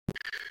resilient.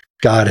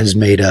 God has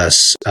made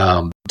us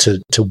to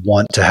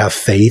want to have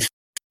faith.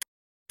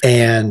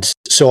 And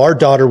so our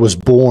daughter was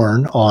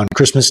born on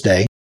Christmas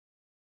Day,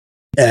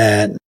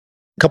 and a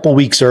couple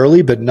weeks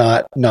early, but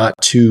not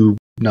too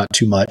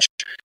much,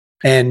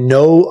 and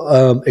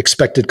no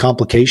expected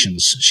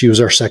complications. She was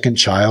our second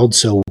child,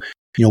 so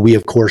we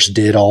of course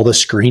did all the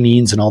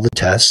screenings and all the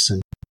tests,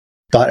 and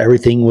thought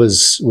everything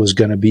was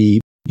going to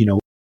be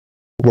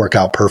work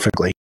out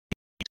perfectly.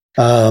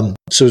 So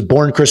it was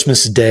born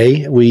Christmas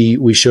Day.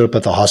 We showed up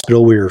at the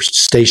hospital. We were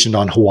stationed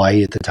on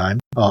Hawaii at the time,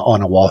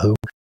 on Oahu.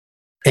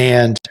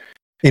 And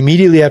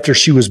immediately after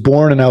she was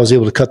born and I was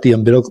able to cut the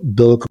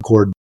umbilical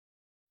cord,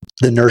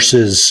 the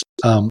nurses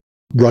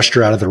rushed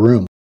her out of the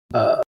room.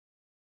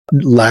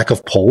 Lack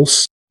of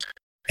pulse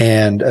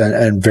and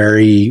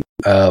very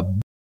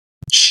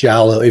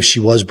shallow. If she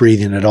was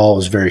breathing at all, it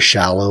was very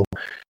shallow.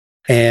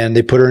 and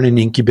they put her in an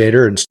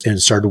incubator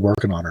and started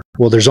working on her.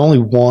 Well, there's only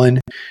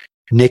one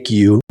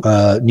NICU,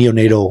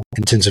 neonatal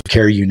intensive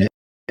care unit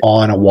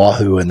on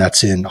Oahu, and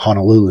that's in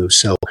Honolulu.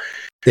 So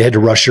they had to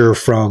rush her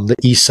from the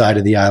east side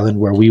of the island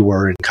where we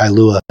were in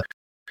Kailua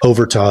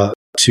over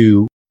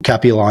to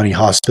Kapiolani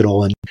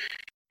Hospital. And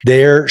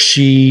there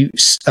she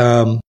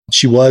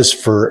was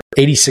for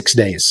 86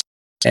 days.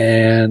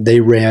 And they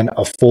ran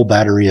a full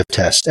battery of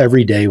tests.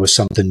 Every day was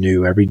something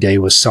new. Every day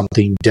was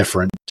something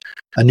different,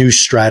 a new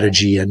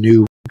strategy, a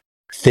new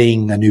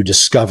thing, a new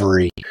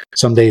discovery.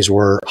 Some days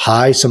were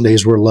high, some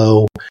days were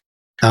low.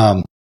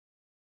 And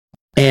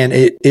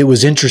it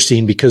was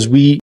interesting because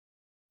we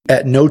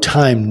at no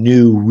time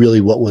knew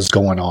really what was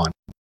going on.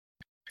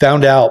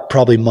 Found out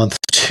probably month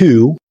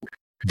 2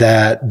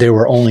 that there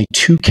were only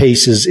 2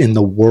 cases in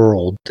the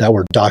world that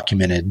were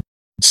documented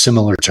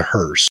similar to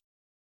hers.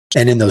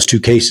 And in those 2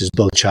 cases,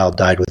 both child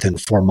died within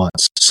 4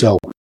 months. So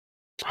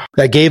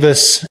that gave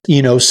us,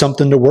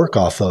 something to work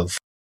off of.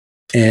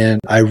 And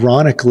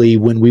ironically,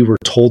 when we were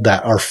told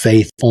that, our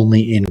faith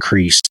only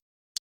increased.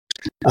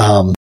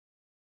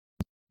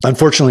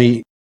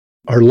 Unfortunately,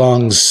 her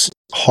lungs,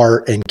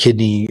 heart, and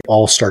kidney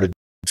all started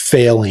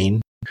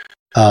failing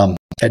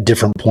at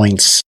different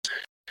points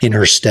in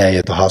her stay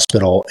at the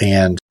hospital.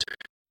 And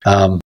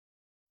on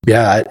the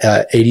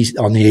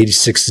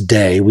 86th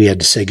day, we had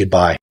to say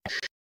goodbye.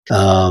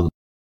 And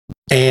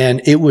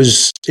it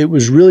was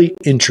really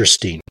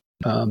interesting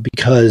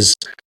because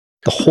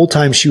the whole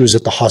time she was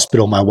at the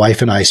hospital, my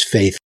wife and I's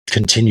faith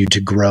continued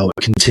to grow.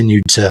 It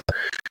continued to,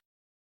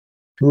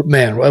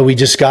 we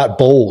just got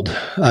bold.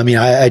 I mean,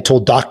 I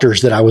told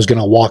doctors that I was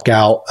going to walk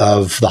out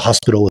of the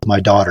hospital with my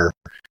daughter.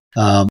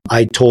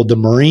 I told the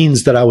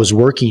Marines that I was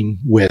working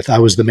with, I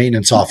was the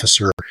maintenance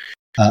officer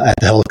at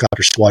the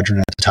helicopter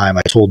squadron at the time.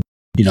 I told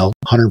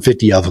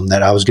 150 of them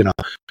that I was going to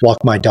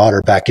walk my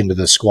daughter back into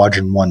the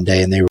squadron one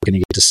day and they were going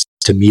to get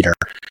to meet her.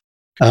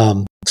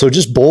 So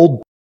just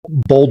bold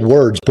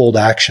words, bold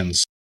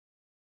actions.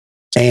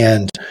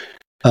 And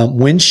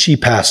when she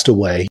passed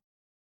away,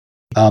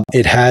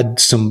 it had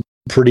some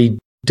pretty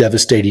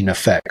devastating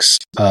effects.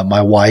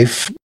 My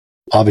wife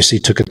obviously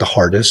took it the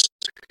hardest,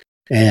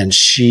 and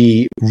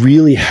she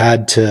really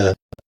had to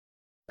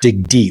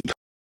dig deep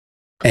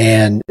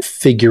and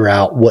figure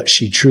out what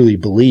she truly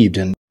believed.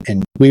 And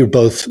we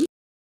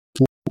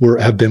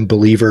have been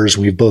believers.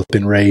 We've both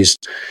been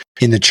raised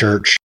in the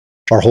church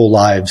our whole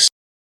lives.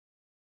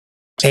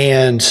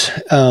 And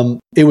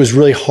it was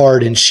really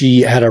hard, and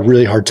she had a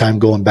really hard time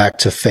going back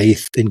to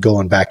faith and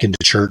going back into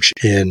church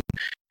and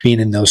being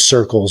in those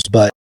circles.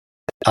 But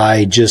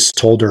I just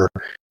told her,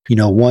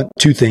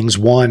 2 things.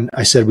 One,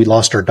 I said, we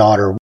lost our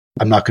daughter.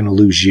 I'm not going to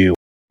lose you.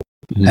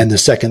 Mm-hmm. And the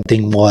second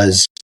thing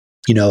was,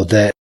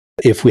 that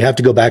if we have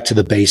to go back to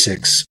the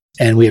basics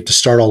and we have to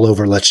start all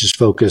over, let's just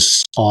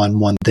focus on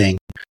one thing.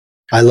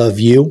 I love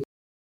you.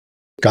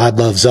 God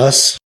loves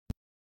us,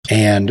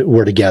 and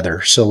we're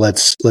together. So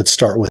let's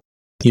start with,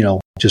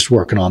 just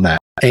working on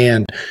that.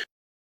 And,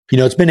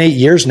 it's been 8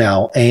 years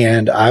now,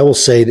 and I will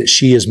say that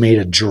she has made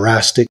a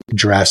drastic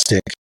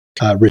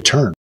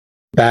return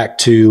back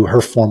to her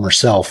former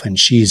self. And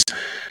she's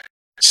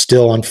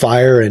still on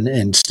fire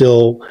and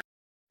still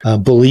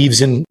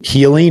believes in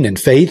healing and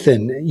faith.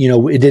 And,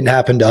 it didn't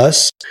happen to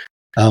us,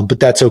 but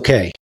that's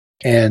okay.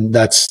 And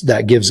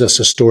that gives us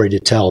a story to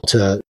tell,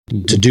 to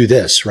do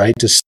this, right?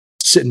 To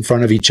sit in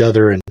front of each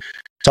other and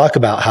talk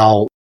about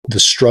how the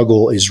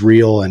struggle is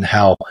real and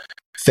how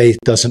faith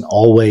doesn't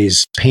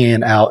always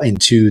pan out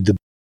into the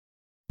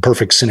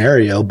perfect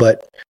scenario,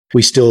 but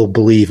we still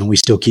believe and we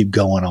still keep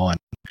going on.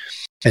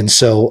 And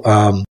so,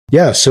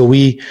 so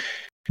we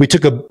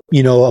took a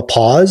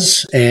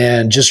pause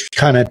and just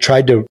kind of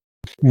tried to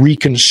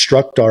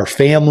reconstruct our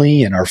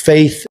family and our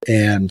faith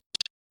and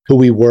who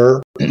we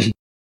were.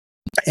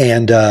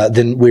 And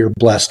then we were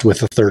blessed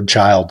with a 3rd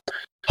child,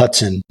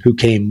 Hudson, who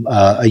came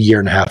a year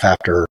and a half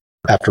after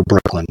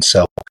Brooklyn.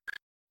 So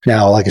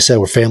now, like I said,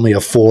 we're a family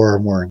of 4,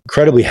 and we're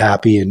incredibly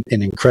happy and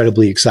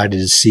incredibly excited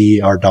to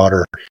see our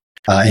daughter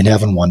in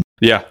heaven one.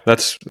 Yeah,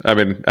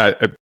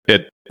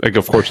 it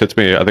of course hits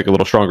me, I think, a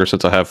little stronger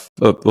since I have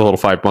a little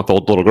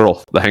 5-month-old little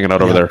girl hanging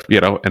out over there,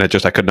 and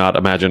I could not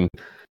imagine.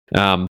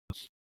 And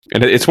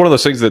it's one of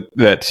those things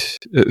that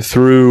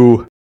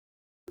through,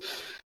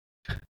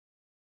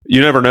 you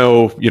never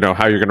know,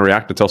 how you're going to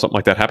react until something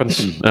like that happens.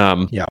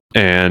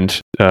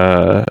 And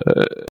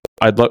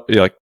I'd love,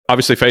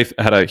 obviously faith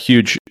had a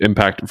huge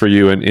impact for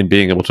you in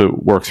being able to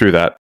work through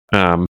that.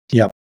 And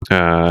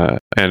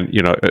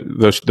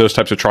those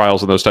types of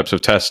trials and those types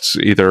of tests,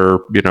 either,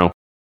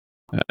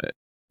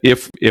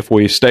 if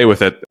we stay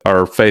with it,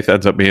 our faith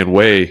ends up being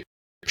way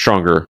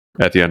stronger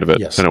at the end of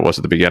it than it was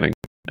at the beginning.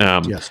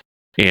 And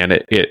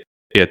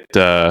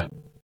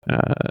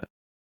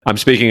I'm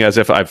speaking as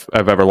if I've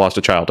ever lost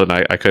a child, and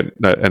I couldn't,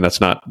 and that's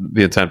not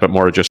the intent, but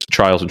more just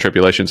trials and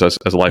tribulations as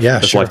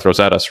life life throws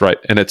at us, right?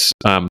 And it's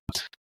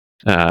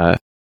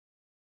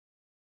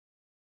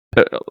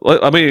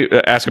let me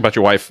ask about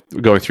your wife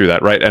going through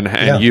that, right? And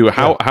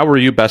how were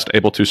you best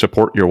able to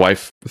support your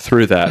wife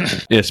through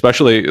that?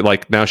 Especially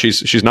like now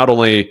she's not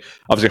only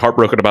obviously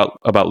heartbroken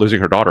about losing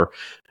her daughter,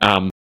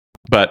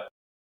 but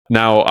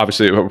now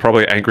obviously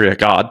probably angry at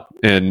God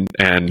and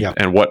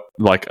what,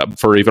 like,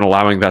 for even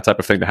allowing that type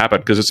of thing to happen.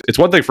 Because it's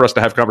one thing for us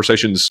to have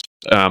conversations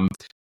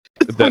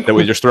that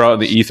we just throw out in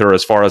the ether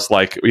as far as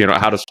like,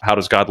 how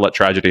does God let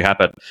tragedy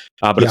happen?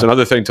 But it's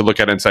another thing to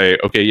look at and say,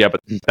 okay, yeah, but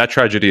that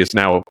tragedy is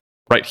now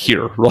right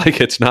here. Like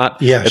it's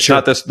not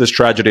not this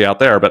tragedy out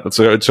there. But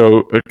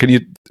so can you?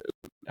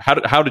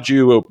 How did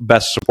you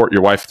best support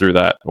your wife through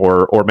that,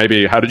 or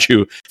maybe how did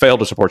you fail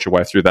to support your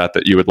wife through that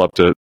you would love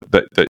to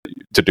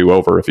do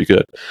over if you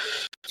could?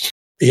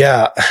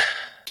 Yeah,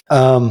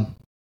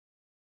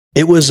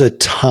 it was a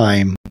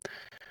time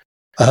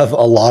of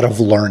a lot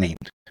of learning.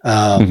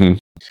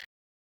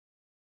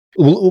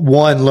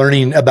 One,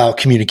 learning about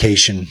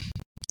communication,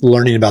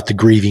 learning about the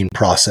grieving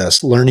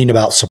process, learning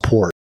about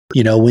support.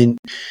 When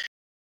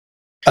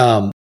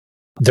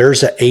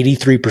there's an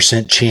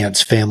 83%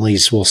 chance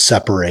families will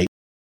separate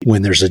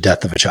when there's a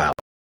death of a child.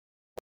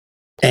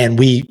 And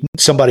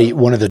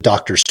one of the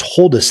doctors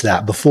told us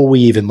that before we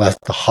even left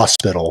the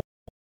hospital,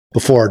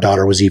 before our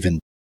daughter was even,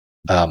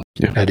 had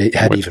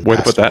even way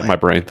to put that away. In my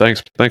brain.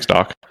 Thanks,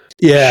 Doc.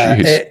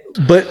 Yeah.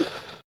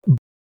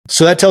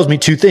 So that tells me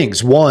two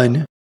things.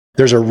 One,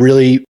 there's a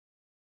really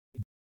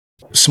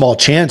small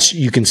chance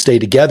you can stay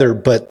together,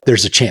 but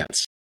there's a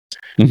chance,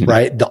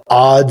 right? The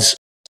odds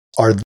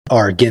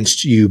are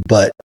against you,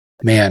 but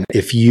man,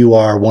 if you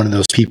are one of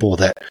those people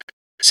that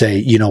say,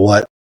 you know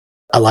what,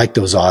 I like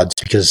those odds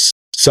because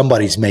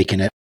somebody's making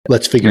it.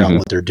 Let's figure out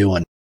what they're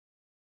doing.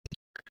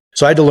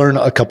 So I had to learn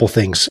a couple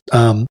things.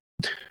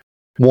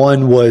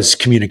 One was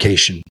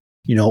communication.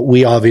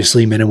 We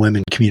obviously, men and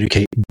women,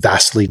 communicate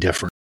vastly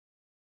different.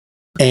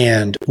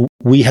 And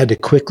I had to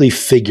quickly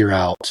figure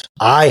out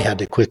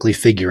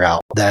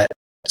that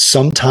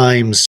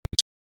sometimes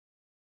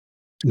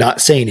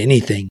not saying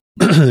anything,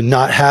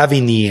 not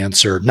having the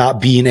answer, not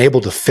being able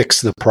to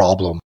fix the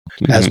problem,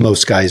 as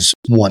most guys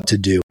want to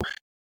do,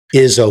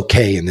 is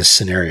okay in this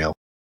scenario.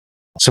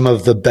 Some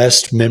of the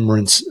best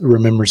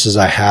remembrances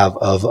I have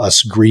of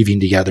us grieving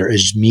together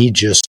is me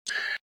just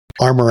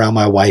arm around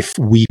my wife,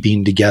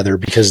 weeping together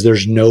because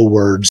there's no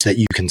words that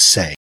you can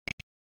say.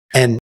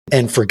 And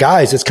for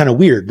guys, it's kind of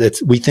weird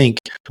that we think,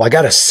 well, I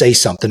got to say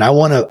something. I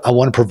want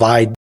to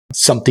provide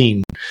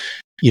something,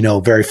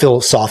 very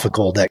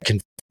philosophical that can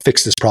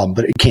fix this problem,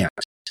 but it can't.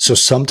 So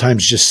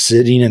sometimes just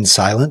sitting in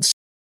silence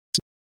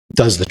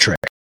does the trick.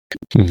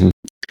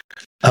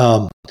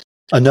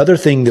 Another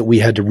thing that we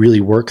had to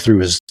really work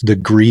through is the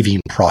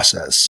grieving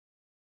process.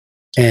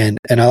 And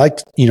I like,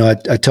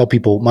 I tell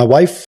people, my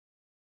wife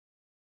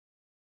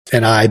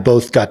and I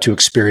both got to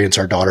experience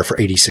our daughter for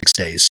 86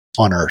 days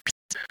on Earth.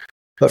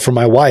 But for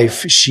my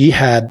wife, she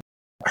had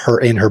her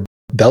in her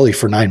belly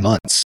for 9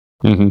 months.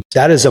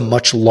 That is a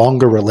much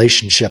longer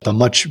relationship, a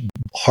much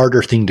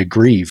harder thing to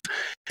grieve.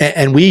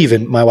 And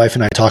my wife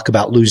and I talk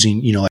about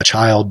losing, a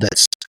child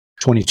that's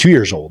 22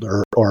 years old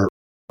or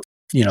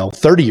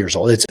 30 years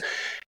old. It's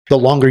the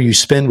longer you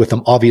spend with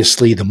them,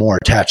 obviously, the more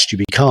attached you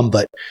become.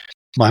 But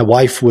my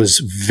wife was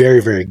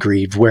very, very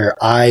grieved, where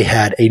I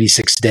had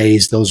 86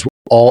 days.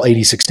 All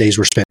 86 days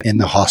were spent in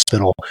the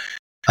hospital,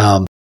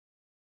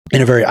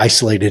 in a very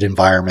isolated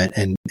environment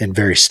and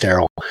very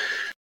sterile.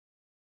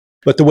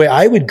 But the way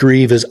I would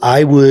grieve is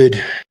I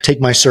would take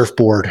my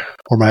surfboard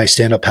or my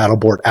stand-up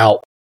paddleboard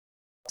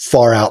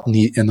far out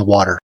in the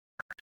water.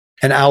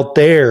 And out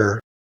there,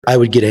 I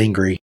would get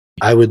angry.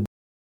 I would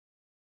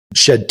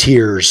shed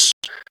tears.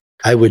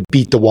 I would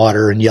beat the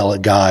water and yell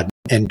at God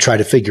and try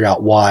to figure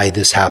out why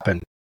this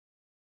happened.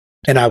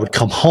 And I would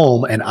come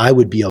home and I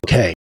would be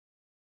okay.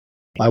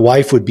 My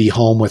wife would be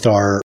home with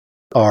our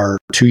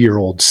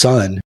 2-year-old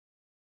son,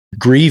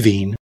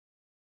 grieving.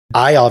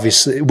 I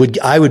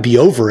would be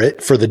over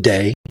it for the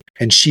day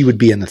and she would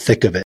be in the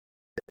thick of it.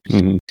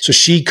 So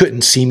she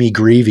couldn't see me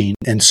grieving.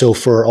 And so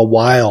for a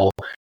while,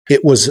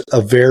 it was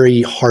a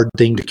very hard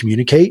thing to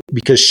communicate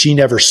because she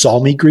never saw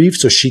me grieve.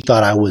 So she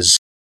thought I was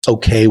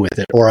okay with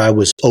it or I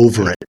was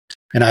over it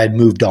and I had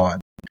moved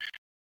on.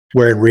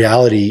 Where in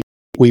reality,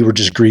 we were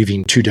just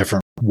grieving two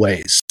different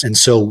ways. And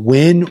so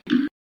when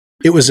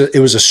it was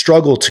a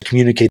struggle to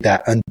communicate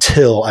that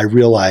until I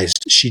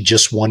realized she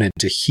just wanted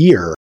to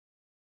hear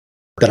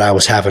that I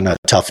was having a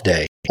tough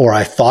day, or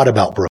I thought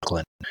about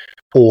Brooklyn,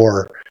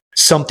 or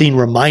something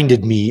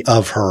reminded me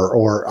of her,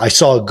 or I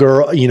saw a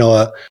girl,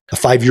 a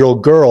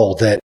 5-year-old girl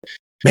that,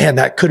 man,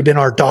 that could have been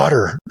our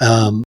daughter,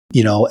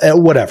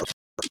 whatever.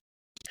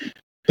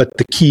 But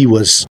the key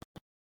was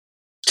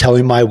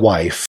telling my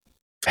wife,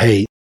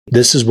 hey,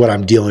 this is what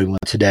I'm dealing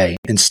with today,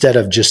 instead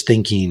of just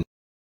thinking,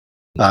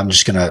 I'm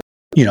just going to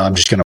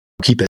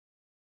keep it,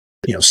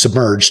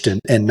 submerged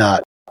and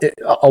not,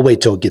 I'll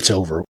wait till it gets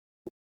over.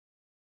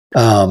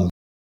 And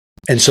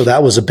so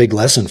that was a big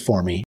lesson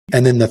for me.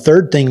 And then the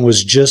third thing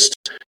was just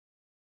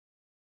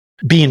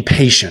being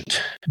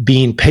patient,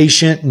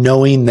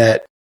 knowing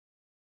that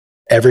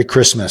every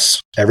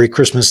Christmas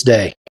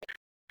Day,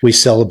 we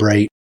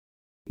celebrate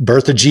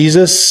birth of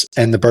Jesus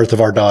and the birth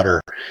of our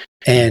daughter.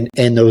 And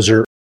those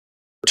are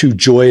two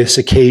joyous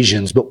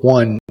occasions, but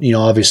one,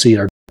 obviously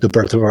the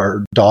birth of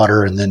our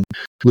daughter and then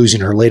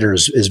losing her later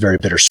is very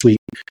bittersweet.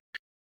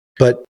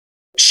 But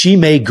she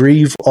may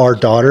grieve our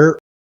daughter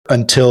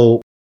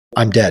until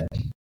I'm dead.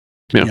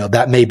 Yeah.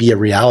 That may be a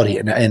reality,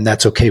 and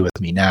that's okay with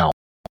me now.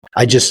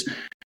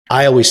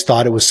 I always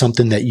thought it was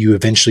something that you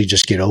eventually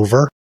just get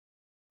over.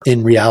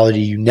 In reality,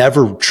 you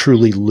never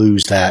truly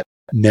lose that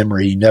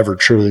memory. You never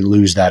truly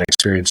lose that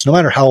experience, no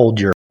matter how old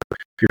your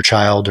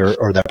child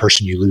or that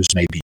person you lose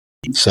may be.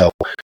 So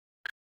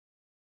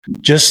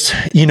just,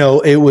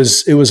 it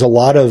was a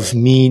lot of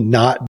me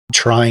not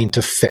trying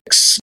to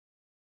fix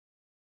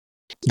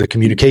the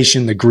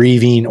communication, the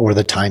grieving, or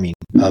the timing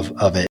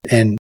of it.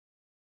 And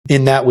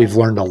in that, we've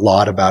learned a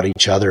lot about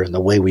each other and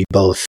the way we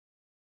both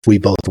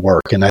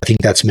work. And I think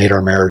that's made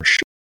our marriage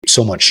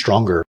so much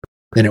stronger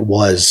than it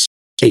was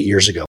 8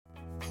 years ago.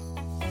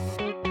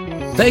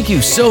 Thank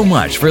you so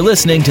much for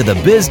listening to the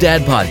Biz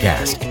Dad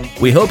Podcast.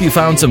 We hope you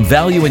found some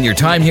value in your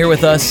time here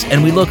with us,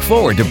 and we look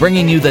forward to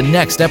bringing you the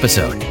next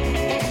episode.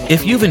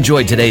 If you've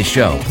enjoyed today's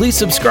show, please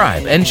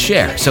subscribe and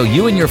share so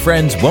you and your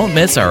friends won't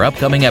miss our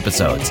upcoming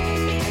episodes.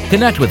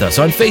 Connect with us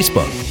on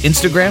Facebook,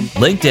 Instagram,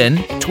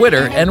 LinkedIn,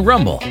 Twitter, and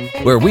Rumble,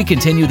 where we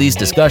continue these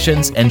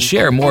discussions and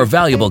share more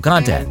valuable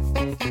content.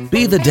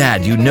 Be the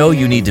dad you know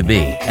you need to be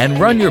and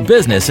run your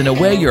business in a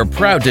way you're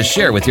proud to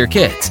share with your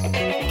kids.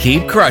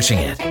 Keep crushing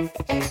it.